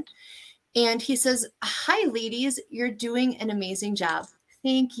question. And he says, "Hi, ladies, you're doing an amazing job."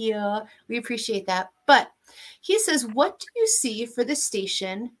 Thank you. We appreciate that. But he says, what do you see for the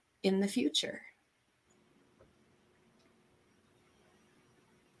station in the future?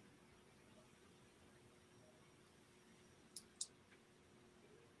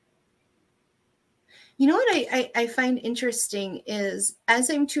 You know what I find interesting is as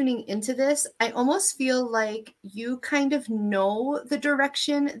I'm tuning into this, I almost feel like you kind of know the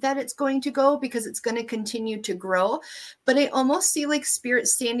direction that it's going to go because it's going to continue to grow. But I almost see like Spirit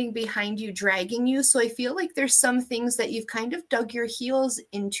standing behind you, dragging you. So I feel like there's some things that you've kind of dug your heels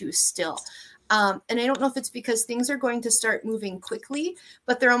into still. And I don't know if it's because things are going to start moving quickly,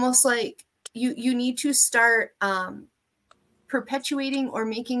 but they're almost like you need to start perpetuating or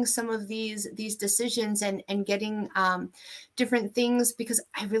making some of these decisions and getting different things, because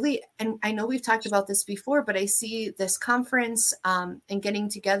and I know we've talked about this before, but I see this conference and getting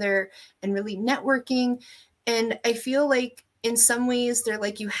together and really networking. And I feel like in some ways they're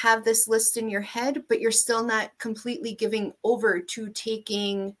like, you have this list in your head, but you're still not completely giving over to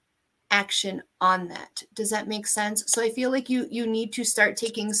taking action on that. Does that make sense? So I feel like you need to start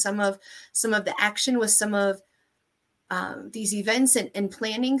taking some of the action with some of these events and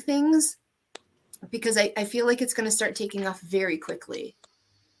planning things, because I feel like it's going to start taking off very quickly.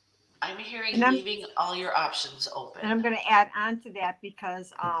 I'm hearing leaving all your options open. And I'm going to add on to that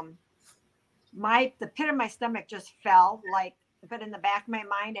because the pit of my stomach just fell, but in the back of my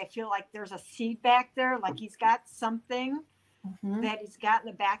mind, I feel like there's a seed back there, like he's got something that he's got in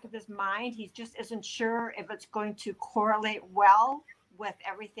the back of his mind. He just isn't sure if it's going to correlate well with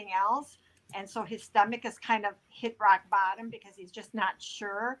everything else. And so his stomach has kind of hit rock bottom because he's just not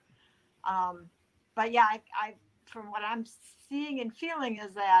sure. But yeah, I from what I'm seeing and feeling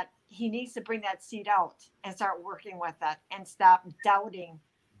is that he needs to bring that seed out and start working with it and stop doubting,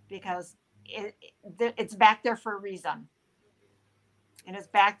 because it's back there for a reason. And it's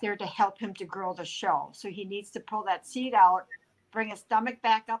back there to help him to grow the show. So he needs to pull that seed out, bring his stomach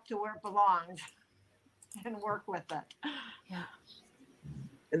back up to where it belongs, and work with it. Yeah.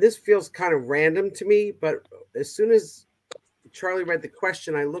 And this feels kind of random to me, but as soon as Charlie read the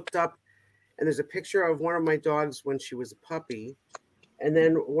question, I looked up, and there's a picture of one of my dogs when she was a puppy. And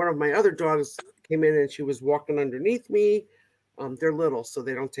then one of my other dogs came in and she was walking underneath me. They're little, so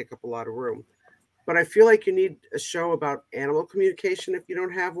they don't take up a lot of room. But I feel like you need a show about animal communication if you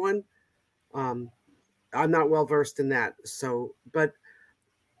don't have one. I'm not well versed in that. So, but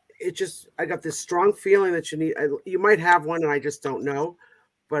I got this strong feeling that you might have one and I just don't know,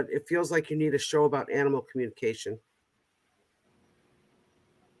 but it feels like you need a show about animal communication.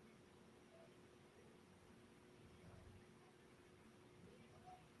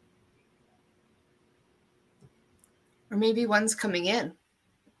 Or maybe one's coming in.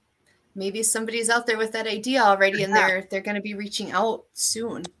 Maybe somebody's out there with that idea already, and they're going to be reaching out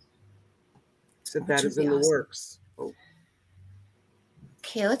soon. So that is in the works. Oh.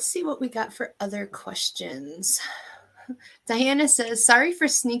 Okay, let's see what we got for other questions. Diana says, sorry for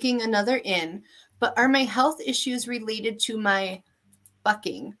sneaking another in, but are my health issues related to my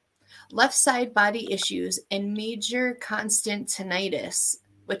bucking, left side body issues, and major constant tinnitus?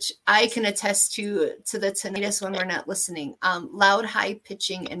 Which I can attest to the tinnitus when we're not listening. Loud, high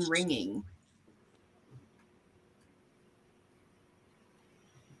pitching, and ringing.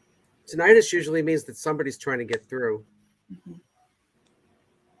 Tinnitus usually means that somebody's trying to get through. Mm-hmm.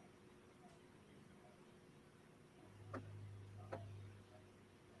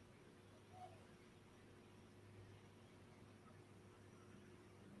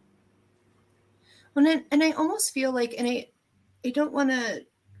 And I almost feel like, and I don't want to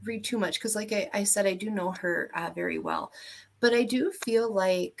read too much, because like I said, I do know her very well, but I do feel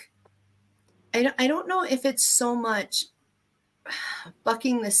like I don't know if it's so much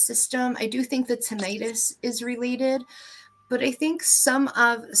bucking the system. I do think the tinnitus is related, but I think so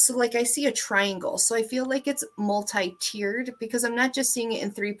like I see a triangle, so I feel like it's multi-tiered, because I'm not just seeing it in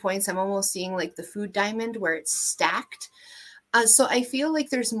 3 points. I'm almost seeing like the food diamond where it's stacked. So I feel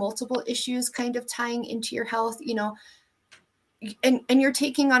like there's multiple issues kind of tying into your health, and you're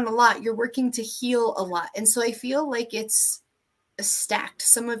taking on a lot, you're working to heal a lot. And so I feel like it's stacked.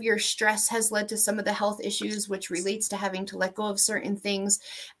 Some of your stress has led to some of the health issues, which relates to having to let go of certain things.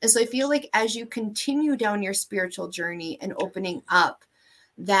 And so I feel like as you continue down your spiritual journey and opening up,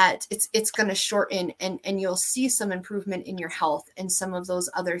 that it's going to shorten, and you'll see some improvement in your health and some of those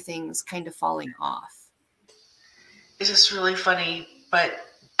other things kind of falling off. It's just really funny, but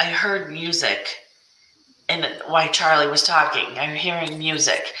I heard music. And while Charlie was talking, I'm hearing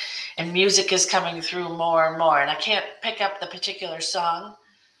music, and music is coming through more and more. And I can't pick up the particular song.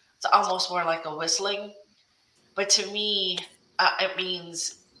 It's almost more like a whistling. But to me, it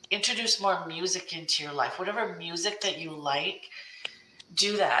means introduce more music into your life. Whatever music that you like,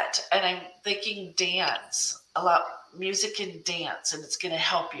 do that. And I'm thinking dance, a lot, music and dance, and it's going to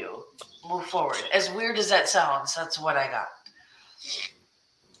help you move forward. As weird as that sounds, that's what I got.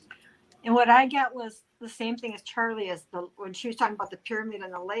 And what I got was the same thing as Charlie, is when she was talking about the pyramid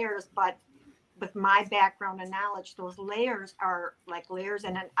and the layers, but with my background and knowledge, those layers are like layers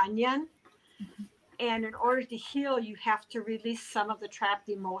in an onion. Mm-hmm. And in order to heal, you have to release some of the trapped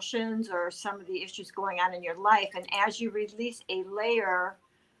emotions or some of the issues going on in your life. And as you release a layer,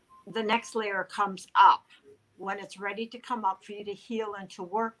 the next layer comes up when it's ready to come up for you to heal and to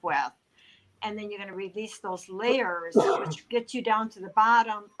work with. And then you're going to release those layers, which gets you down to the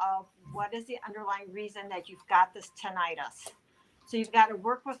bottom of what is the underlying reason that you've got this tinnitus. So you've got to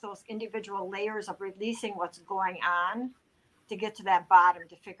work with those individual layers of releasing what's going on to get to that bottom,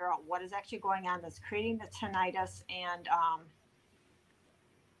 to figure out what is actually going on that's creating the tinnitus.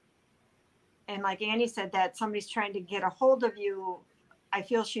 And like Annie said, that somebody's trying to get a hold of you. I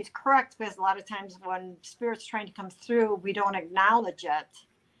feel she's correct, because a lot of times when spirit's trying to come through, we don't acknowledge it.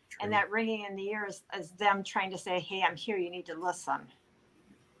 True. And that ringing in the ear is them trying to say, hey, I'm here, you need to listen.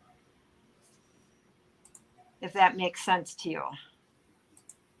 If that makes sense to you.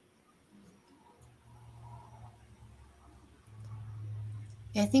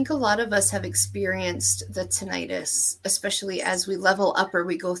 I think a lot of us have experienced the tinnitus, especially as we level up or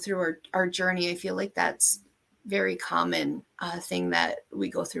we go through our journey. I feel like that's very common thing that we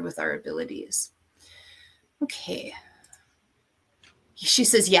go through with our abilities. Okay. She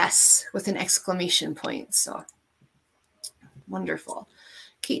says yes with an exclamation point. So wonderful.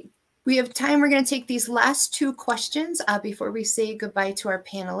 Okay. We have time. We're going to take these last two questions before we say goodbye to our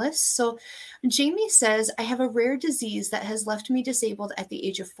panelists. So Jamie says, I have a rare disease that has left me disabled at the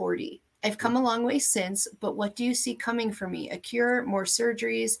age of 40. I've come a long way since, but what do you see coming for me? A cure, more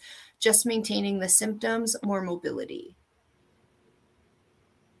surgeries, just maintaining the symptoms, more mobility?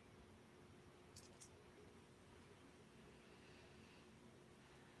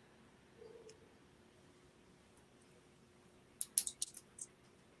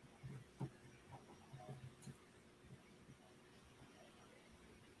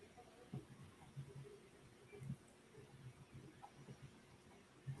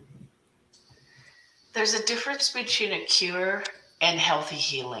 There's a difference between a cure and healthy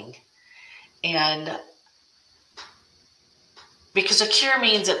healing. And because a cure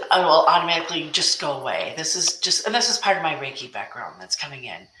means it will automatically just go away. This is part of my Reiki background that's coming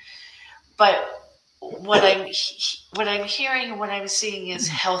in. But what I'm hearing, what I'm seeing is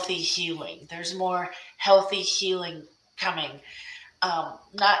healthy healing. There's more healthy healing coming.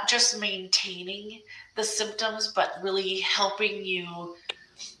 Not just maintaining the symptoms, but really helping you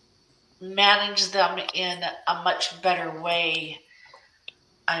manage them in a much better way.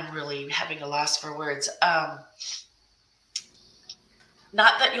 I'm really having a loss for words. Not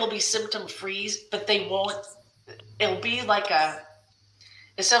that you'll be symptom free, but it'll be like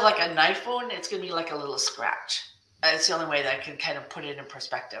instead of like a knife wound, it's going to be like a little scratch. It's the only way that I can kind of put it in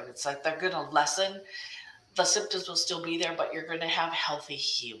perspective. It's like they're going to lessen. The symptoms will still be there, but you're going to have healthy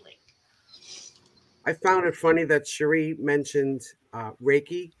healing. I found it funny that Sheree mentioned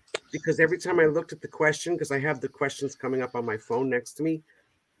Reiki, because every time I looked at the question, because I have the questions coming up on my phone next to me,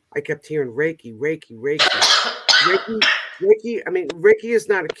 I kept hearing Reiki, Reiki, Reiki. Reiki, I mean, Reiki is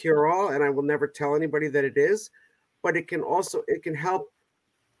not a cure-all, and I will never tell anybody that it is, but it can help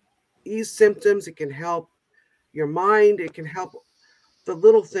ease symptoms. It can help your mind. It can help the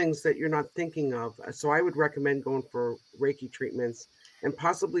little things that you're not thinking of. So I would recommend going for Reiki treatments and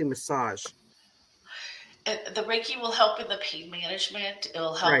possibly massage. And the Reiki will help in the pain management. It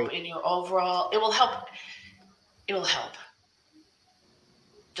will help in your overall. It will help. It will help.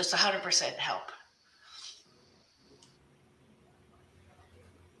 Just 100% help.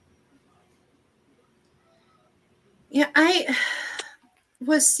 Yeah, I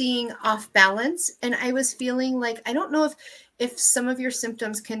was seeing off balance, and I was feeling like, I don't know if some of your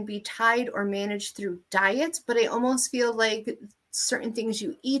symptoms can be tied or managed through diet, but I almost feel like certain things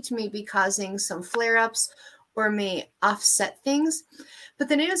you eat may be causing some flare-ups or may offset things. But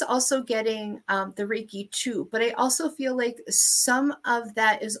then I was also getting the Reiki too, but I also feel like some of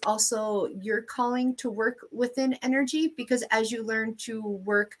that is also your calling to work within energy, because as you learn to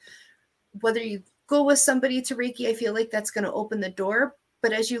work, whether you go with somebody to Reiki, I feel like that's going to open the door.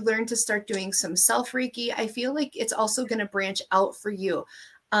 But as you learn to start doing some self Reiki, I feel like it's also going to branch out for you.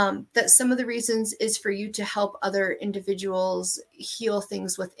 That some of the reasons is for you to help other individuals heal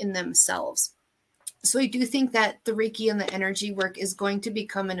things within themselves. So I do think that the Reiki and the energy work is going to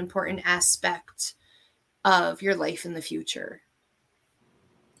become an important aspect of your life in the future.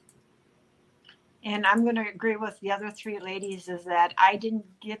 And I'm going to agree with the other three ladies, is that I didn't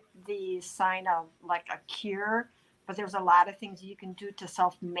get the sign of like a cure, but there's a lot of things you can do to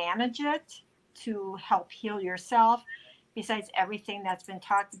self-manage it to help heal yourself. Besides everything that's been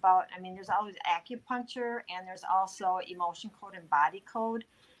talked about, I mean, there's always acupuncture, and there's also emotion code and body code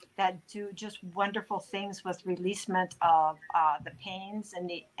that do just wonderful things with releasement of the pains and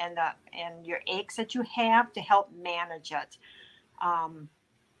your aches that you have to help manage it.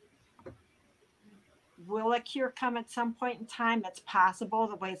 Will a cure come at some point in time? It's possible,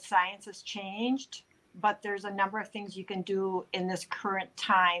 the way science has changed, but there's a number of things you can do in this current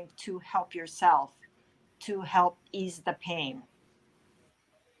time to help yourself, to help ease the pain.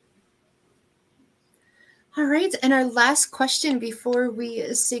 All right. And our last question before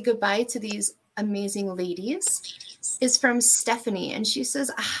we say goodbye to these amazing ladies is from Stephanie. And she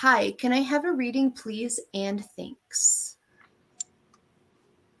says, hi, can I have a reading, please? And thanks.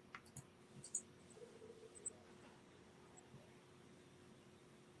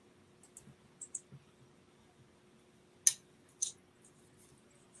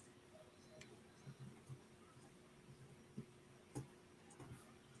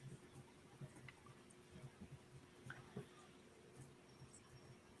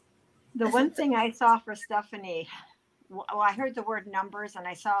 The one thing I saw for Stephanie, well, I heard the word numbers, and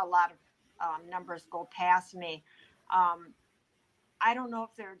I saw a lot of numbers go past me. I don't know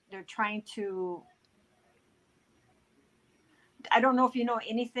if they're trying to I don't know if you know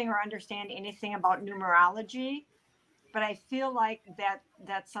anything or understand anything about numerology, but I feel like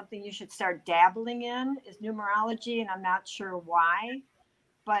that's something you should start dabbling in, is numerology, and I'm not sure why,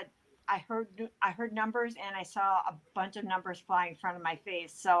 but I heard numbers and I saw a bunch of numbers fly in front of my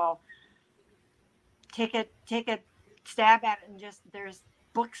face. So take a stab at it, and just, there's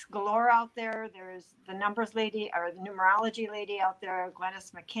books galore out there. There's the numbers lady or the numerology lady out there,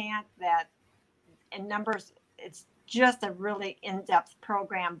 Glennis McCant, that in numbers, it's just a really in-depth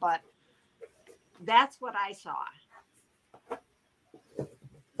program, but that's what I saw.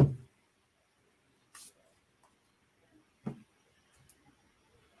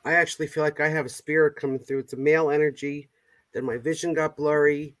 I actually feel like I have a spirit coming through. It's a male energy. Then my vision got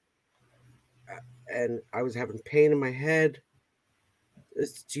blurry, and I was having pain in my head.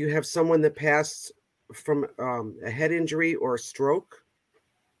 Do you have someone that passed from a head injury or a stroke?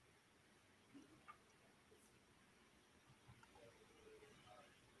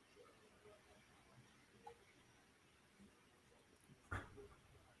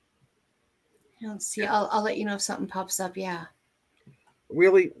 Let's see. I'll let you know if something pops up. Yeah.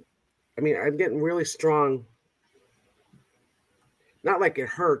 Really, I mean, I'm getting really strong. Not like it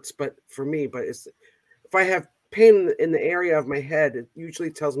hurts, but for me, but it's, if I have pain in the area of my head, it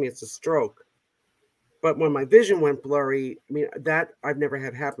usually tells me it's a stroke. But when my vision went blurry, I mean, that I've never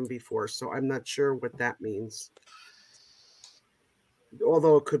had happen before, so I'm not sure what that means.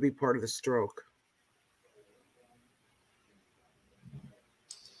 Although it could be part of the stroke.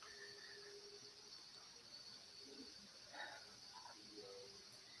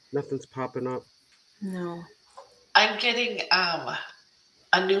 Nothing's popping up. No. I'm getting a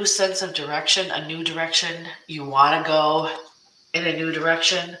new sense of direction, a new direction. You want to go in a new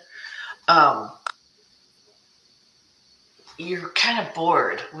direction. You're kind of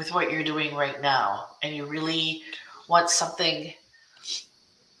bored with what you're doing right now, and you really want something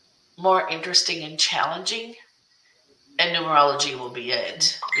more interesting and challenging. And numerology will be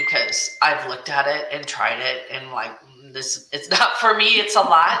it, because I've looked at it and tried it, and like, this, it's not for me, it's a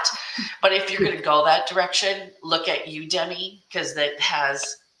lot. But if you're going to go that direction, look at Udemy, because they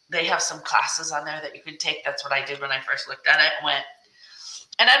have some classes on there that you can take. That's what I did when I first looked at it and went,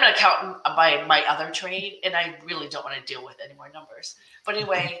 and I'm an accountant by my other trade, and I really don't want to deal with any more numbers. But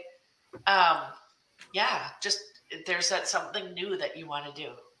anyway, yeah, just there's that something new that you want to do.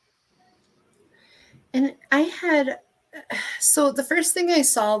 And I had, so the first thing I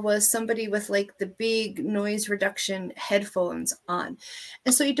saw was somebody with like the big noise reduction headphones on.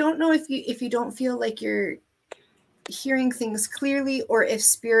 And so you don't know if you don't feel like you're hearing things clearly, or if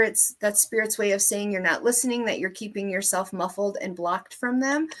that's spirit's way of saying you're not listening, that you're keeping yourself muffled and blocked from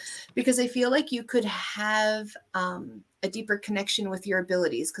them. Because I feel like you could have a deeper connection with your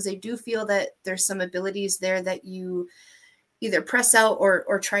abilities, because I do feel that there's some abilities there that you either press out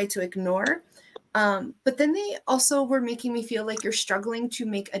or try to ignore. But then they also were making me feel like you're struggling to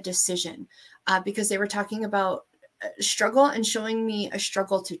make a decision, because they were talking about struggle and showing me a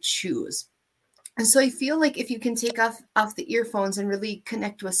struggle to choose. And so I feel like if you can take off the earphones and really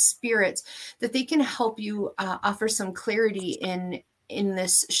connect with spirits, that they can help you offer some clarity in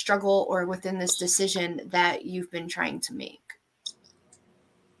this struggle or within this decision that you've been trying to make.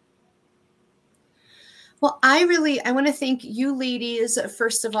 Well, I want to thank you ladies,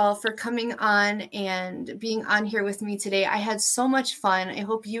 first of all, for coming on and being on here with me today. I had so much fun. I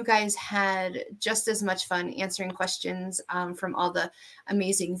hope you guys had just as much fun answering questions from all the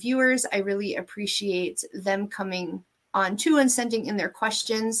amazing viewers. I really appreciate them coming on too and sending in their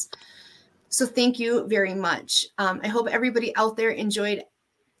questions. So thank you very much. I hope everybody out there enjoyed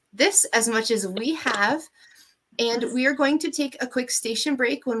this as much as we have. And we are going to take a quick station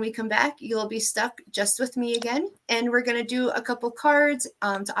break. When we come back, you'll be stuck just with me again. And we're going to do a couple cards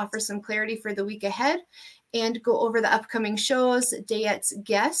to offer some clarity for the week ahead and go over the upcoming shows, Dayette's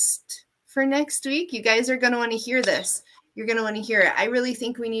guest for next week. You guys are going to want to hear this. You're going to want to hear it. I really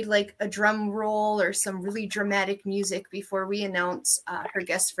think we need like a drum roll or some really dramatic music before we announce her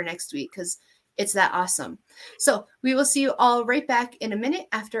guest for next week, because it's that awesome. So we will see you all right back in a minute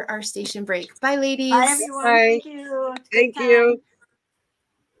after our station break. Bye, ladies. Bye, everyone. Bye. Thank you. Thank you.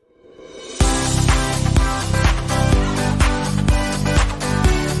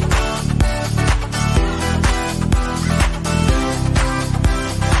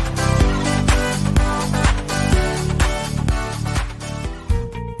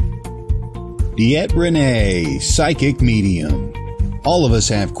 Diet Renee, Psychic Medium. All of us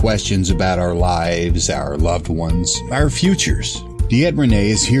have questions about our lives, our loved ones, our futures. Diet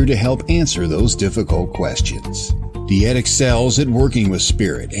Renee is here to help answer those difficult questions. DeEtte excels at working with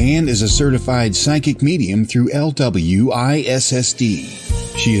spirit and is a certified psychic medium through LWISSD.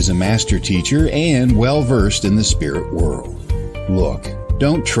 She is a master teacher and well-versed in the spirit world. Look,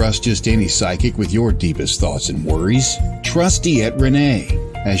 don't trust just any psychic with your deepest thoughts and worries. Trust DeEtte Renee,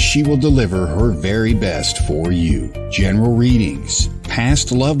 as she will deliver her very best for you. General readings,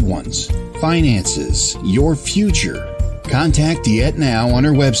 past loved ones, finances, your future. Contact DeEtte now on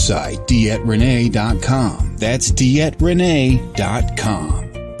her website, DeEtteRenee.com. That's DeEtteRenee.com.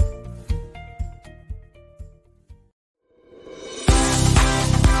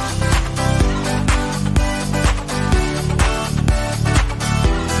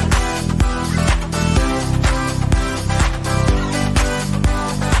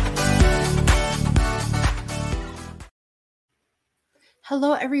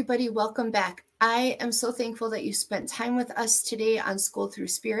 Hello, everybody. Welcome back. I am so thankful that you spent time with us today on Schooled Thru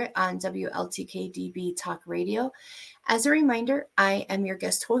Spirit on WLTK DB Talk Radio. As a reminder, I am your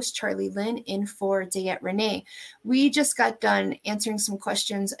guest host, Charlie Lynn, in for DeEtte Renee. We just got done answering some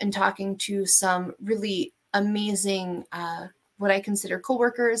questions and talking to some really amazing, what I consider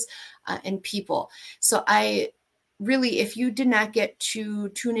coworkers and people. So I really, if you did not get to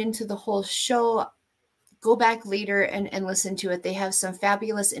tune into the whole show, go back later and listen to it. They have some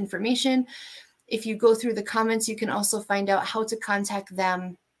fabulous information. If you go through the comments, you can also find out how to contact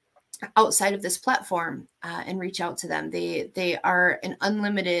them outside of this platform and reach out to them. They are an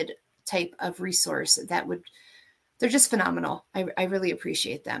unlimited type of resource they're just phenomenal. I really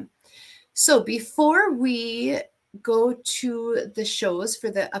appreciate them. So before we go to the shows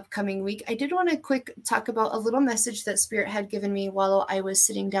for the upcoming week, I did want to quick talk about a little message that Spirit had given me while I was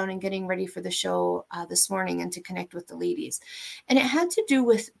sitting down and getting ready for the show this morning and to connect with the ladies. And it had to do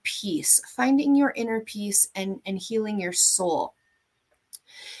with peace, finding your inner peace and healing your soul.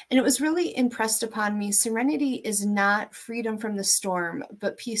 And it was really impressed upon me. Serenity is not freedom from the storm,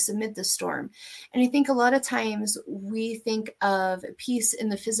 but peace amid the storm. And I think a lot of times we think of peace in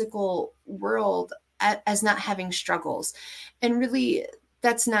the physical world as not having struggles. And really,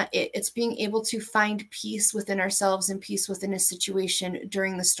 that's not it. It's being able to find peace within ourselves and peace within a situation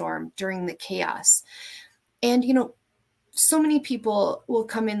during the storm, during the chaos. And, so many people will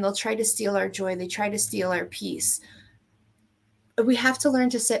come in, they'll try to steal our joy. They try to steal our peace. We have to learn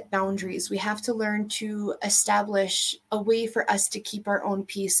to set boundaries. We have to learn to establish a way for us to keep our own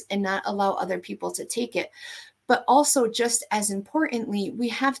peace and not allow other people to take it. But also, just as importantly, we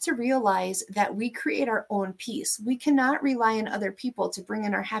have to realize that we create our own peace. We cannot rely on other people to bring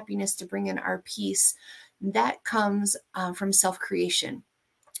in our happiness, to bring in our peace. That comes from self-creation.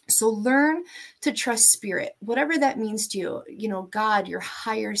 So learn to trust spirit, whatever that means to you, God, your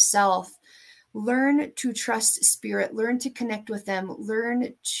higher self. Learn to trust spirit, learn to connect with them,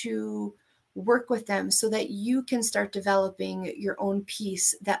 learn to work with them so that you can start developing your own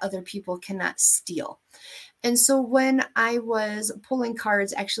peace that other people cannot steal. And so when I was pulling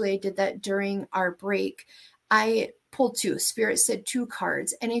cards, actually I did that during our break, I pulled two. Spirit said 2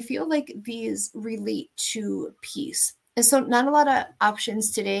 cards, and I feel like these relate to peace. And so not a lot of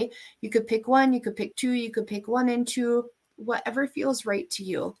options today. You could pick 1, you could pick 2, you could pick 1 and 2, whatever feels right to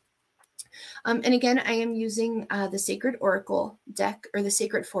you. And again, I am using the Sacred Oracle deck, or the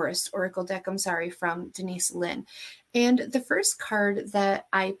Sacred Forest Oracle deck, from Denise Lynn. And the first card that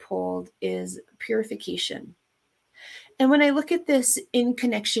I pulled is Purification. And when I look at this in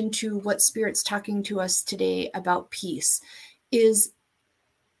connection to what Spirit's talking to us today about peace, is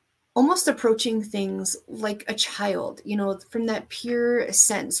almost approaching things like a child, from that pure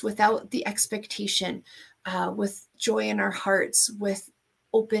sense, without the expectation, with joy in our hearts, with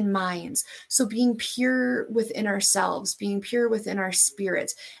open minds. So being pure within ourselves, being pure within our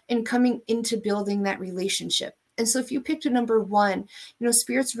spirits, and coming into building that relationship. And so if you picked a number 1,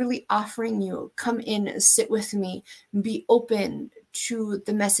 Spirit's really offering you, come in, sit with me, be open to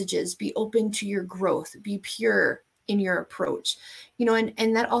the messages, be open to your growth, be pure in your approach,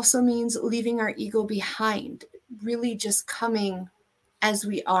 and that also means leaving our ego behind, really just coming as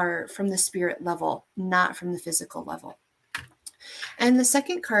we are from the spirit level, not from the physical level. And the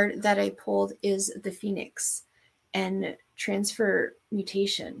second card that I pulled is the Phoenix and transfer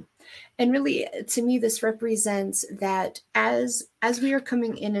mutation. And really, to me, this represents that as we are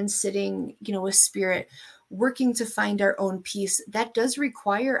coming in and sitting, with Spirit, working to find our own peace, that does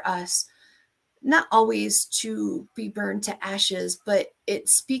require us not always to be burned to ashes, but it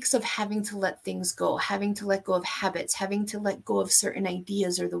speaks of having to let things go, having to let go of habits, having to let go of certain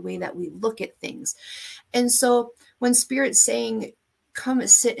ideas or the way that we look at things. And so when Spirit's saying, come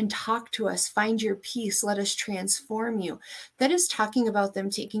sit and talk to us, find your peace, let us transform you. That is talking about them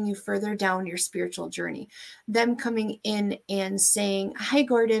taking you further down your spiritual journey. Them coming in and saying, hi,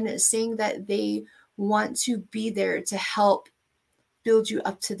 Gordon, saying that they want to be there to help build you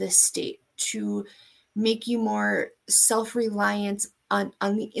up to this state, to make you more self-reliant on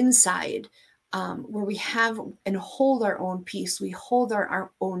the inside, where we have and hold our own peace, we hold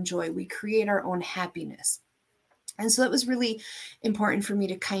our own joy, we create our own happiness. And so that was really important for me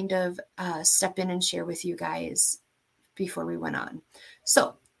to kind of step in and share with you guys before we went on.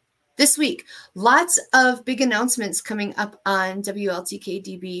 So this week, lots of big announcements coming up on WLTK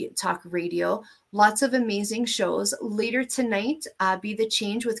DB Talk Radio. Lots of amazing shows. Later tonight, Be the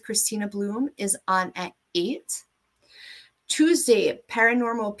Change with Christina Bloom is on at 8. Tuesday,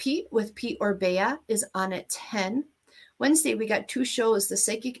 Paranormal Pete with Pete Orbea is on at 10. Wednesday, we got 2 shows, The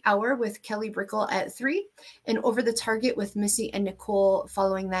Psychic Hour with Kelly Brickle at 3, and Over the Target with Missy and Nicole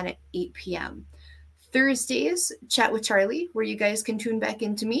following that at 8 p.m. Thursdays, Chat with Charlie, where you guys can tune back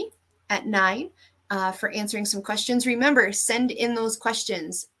into me at 9 for answering some questions. Remember, send in those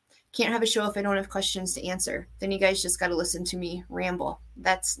questions. Can't have a show if I don't have questions to answer. Then you guys just got to listen to me ramble.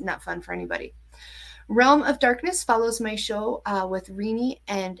 That's not fun for anybody. Realm of Darkness follows my show with Renee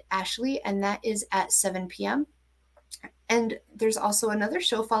and Ashley, and that is at 7 p.m. And there's also another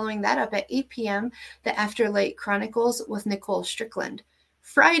show following that up at 8 p.m., The Afterlight Chronicles with Nicole Strickland.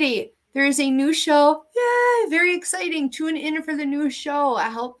 Friday, there is a new show. Yay, very exciting. Tune in for the new show. I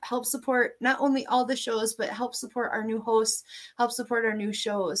help support not only all the shows, but help support our new hosts, help support our new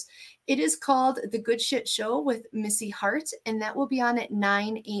shows. It is called The Good Shit Show with Missy Hart, and that will be on at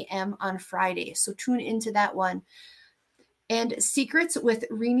 9 a.m. on Friday. So tune into that one. And Secrets with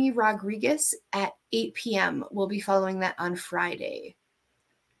Renee Rodriguez at 8 p.m. will be following that on Friday.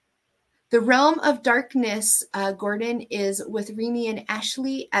 The Realm of Darkness, Gordon, is with Renee and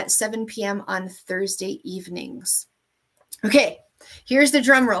Ashley at 7 p.m. on Thursday evenings. Okay, here's the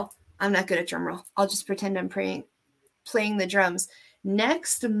drum roll. I'm not good at drum roll. I'll just pretend I'm playing the drums.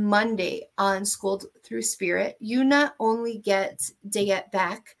 Next Monday on Schooled Thru Spirit, you not only get Dayette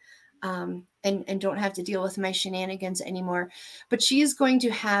back, and don't have to deal with my shenanigans anymore, but she is going to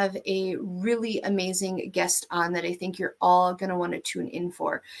have a really amazing guest on that I think you're all going to want to tune in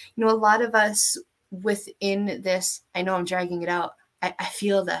for. You know, a lot of us within this, I know I'm dragging it out. I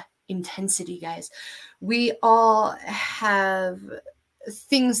feel the intensity, guys. We all have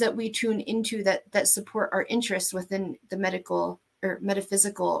things that we tune into that support our interests within the medical or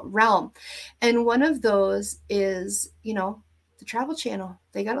metaphysical realm. And one of those is, you know, the Travel Channel.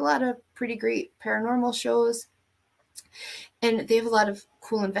 They got a lot of pretty great paranormal shows, and they have a lot of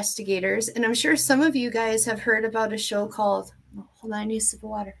cool investigators. And I'm sure some of you guys have heard about a show called, hold on, I need a sip of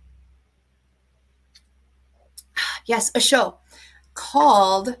water. Yes, a show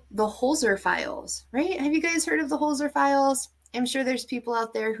called The Holzer Files, right? Have you guys heard of The Holzer Files? I'm sure there's people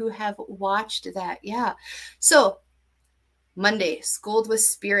out there who have watched that. Yeah. So Monday, Schooled with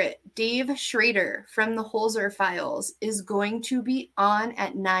Spirit. Dave Schrader from the Holzer Files is going to be on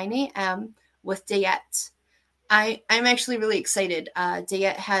at 9 a.m. with Dayette. I'm actually really excited.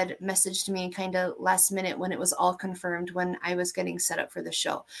 Dayette had messaged me kind of last minute when it was all confirmed when I was getting set up for the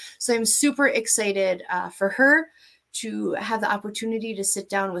show. So I'm super excited for her to have the opportunity to sit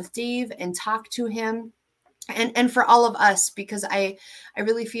down with Dave and talk to him. And for all of us, because I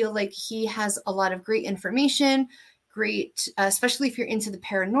really feel like he has a lot of great information, great, especially if you're into the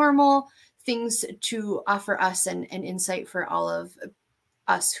paranormal, things to offer us and insight for all of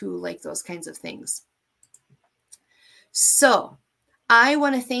us who like those kinds of things. So I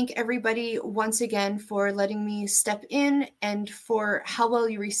want to thank everybody once again for letting me step in and for how well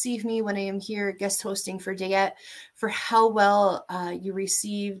you receive me when I am here guest hosting for Dayette, for how well you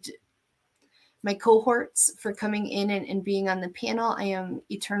received my cohorts for coming in and being on the panel. I am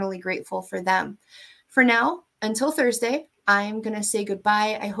eternally grateful for them. For now, until Thursday, I'm going to say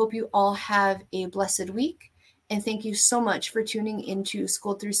goodbye. I hope you all have a blessed week. And thank you so much for tuning into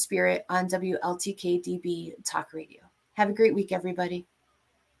Schooled Thru Spirit on WLTK DB Talk Radio. Have a great week, everybody.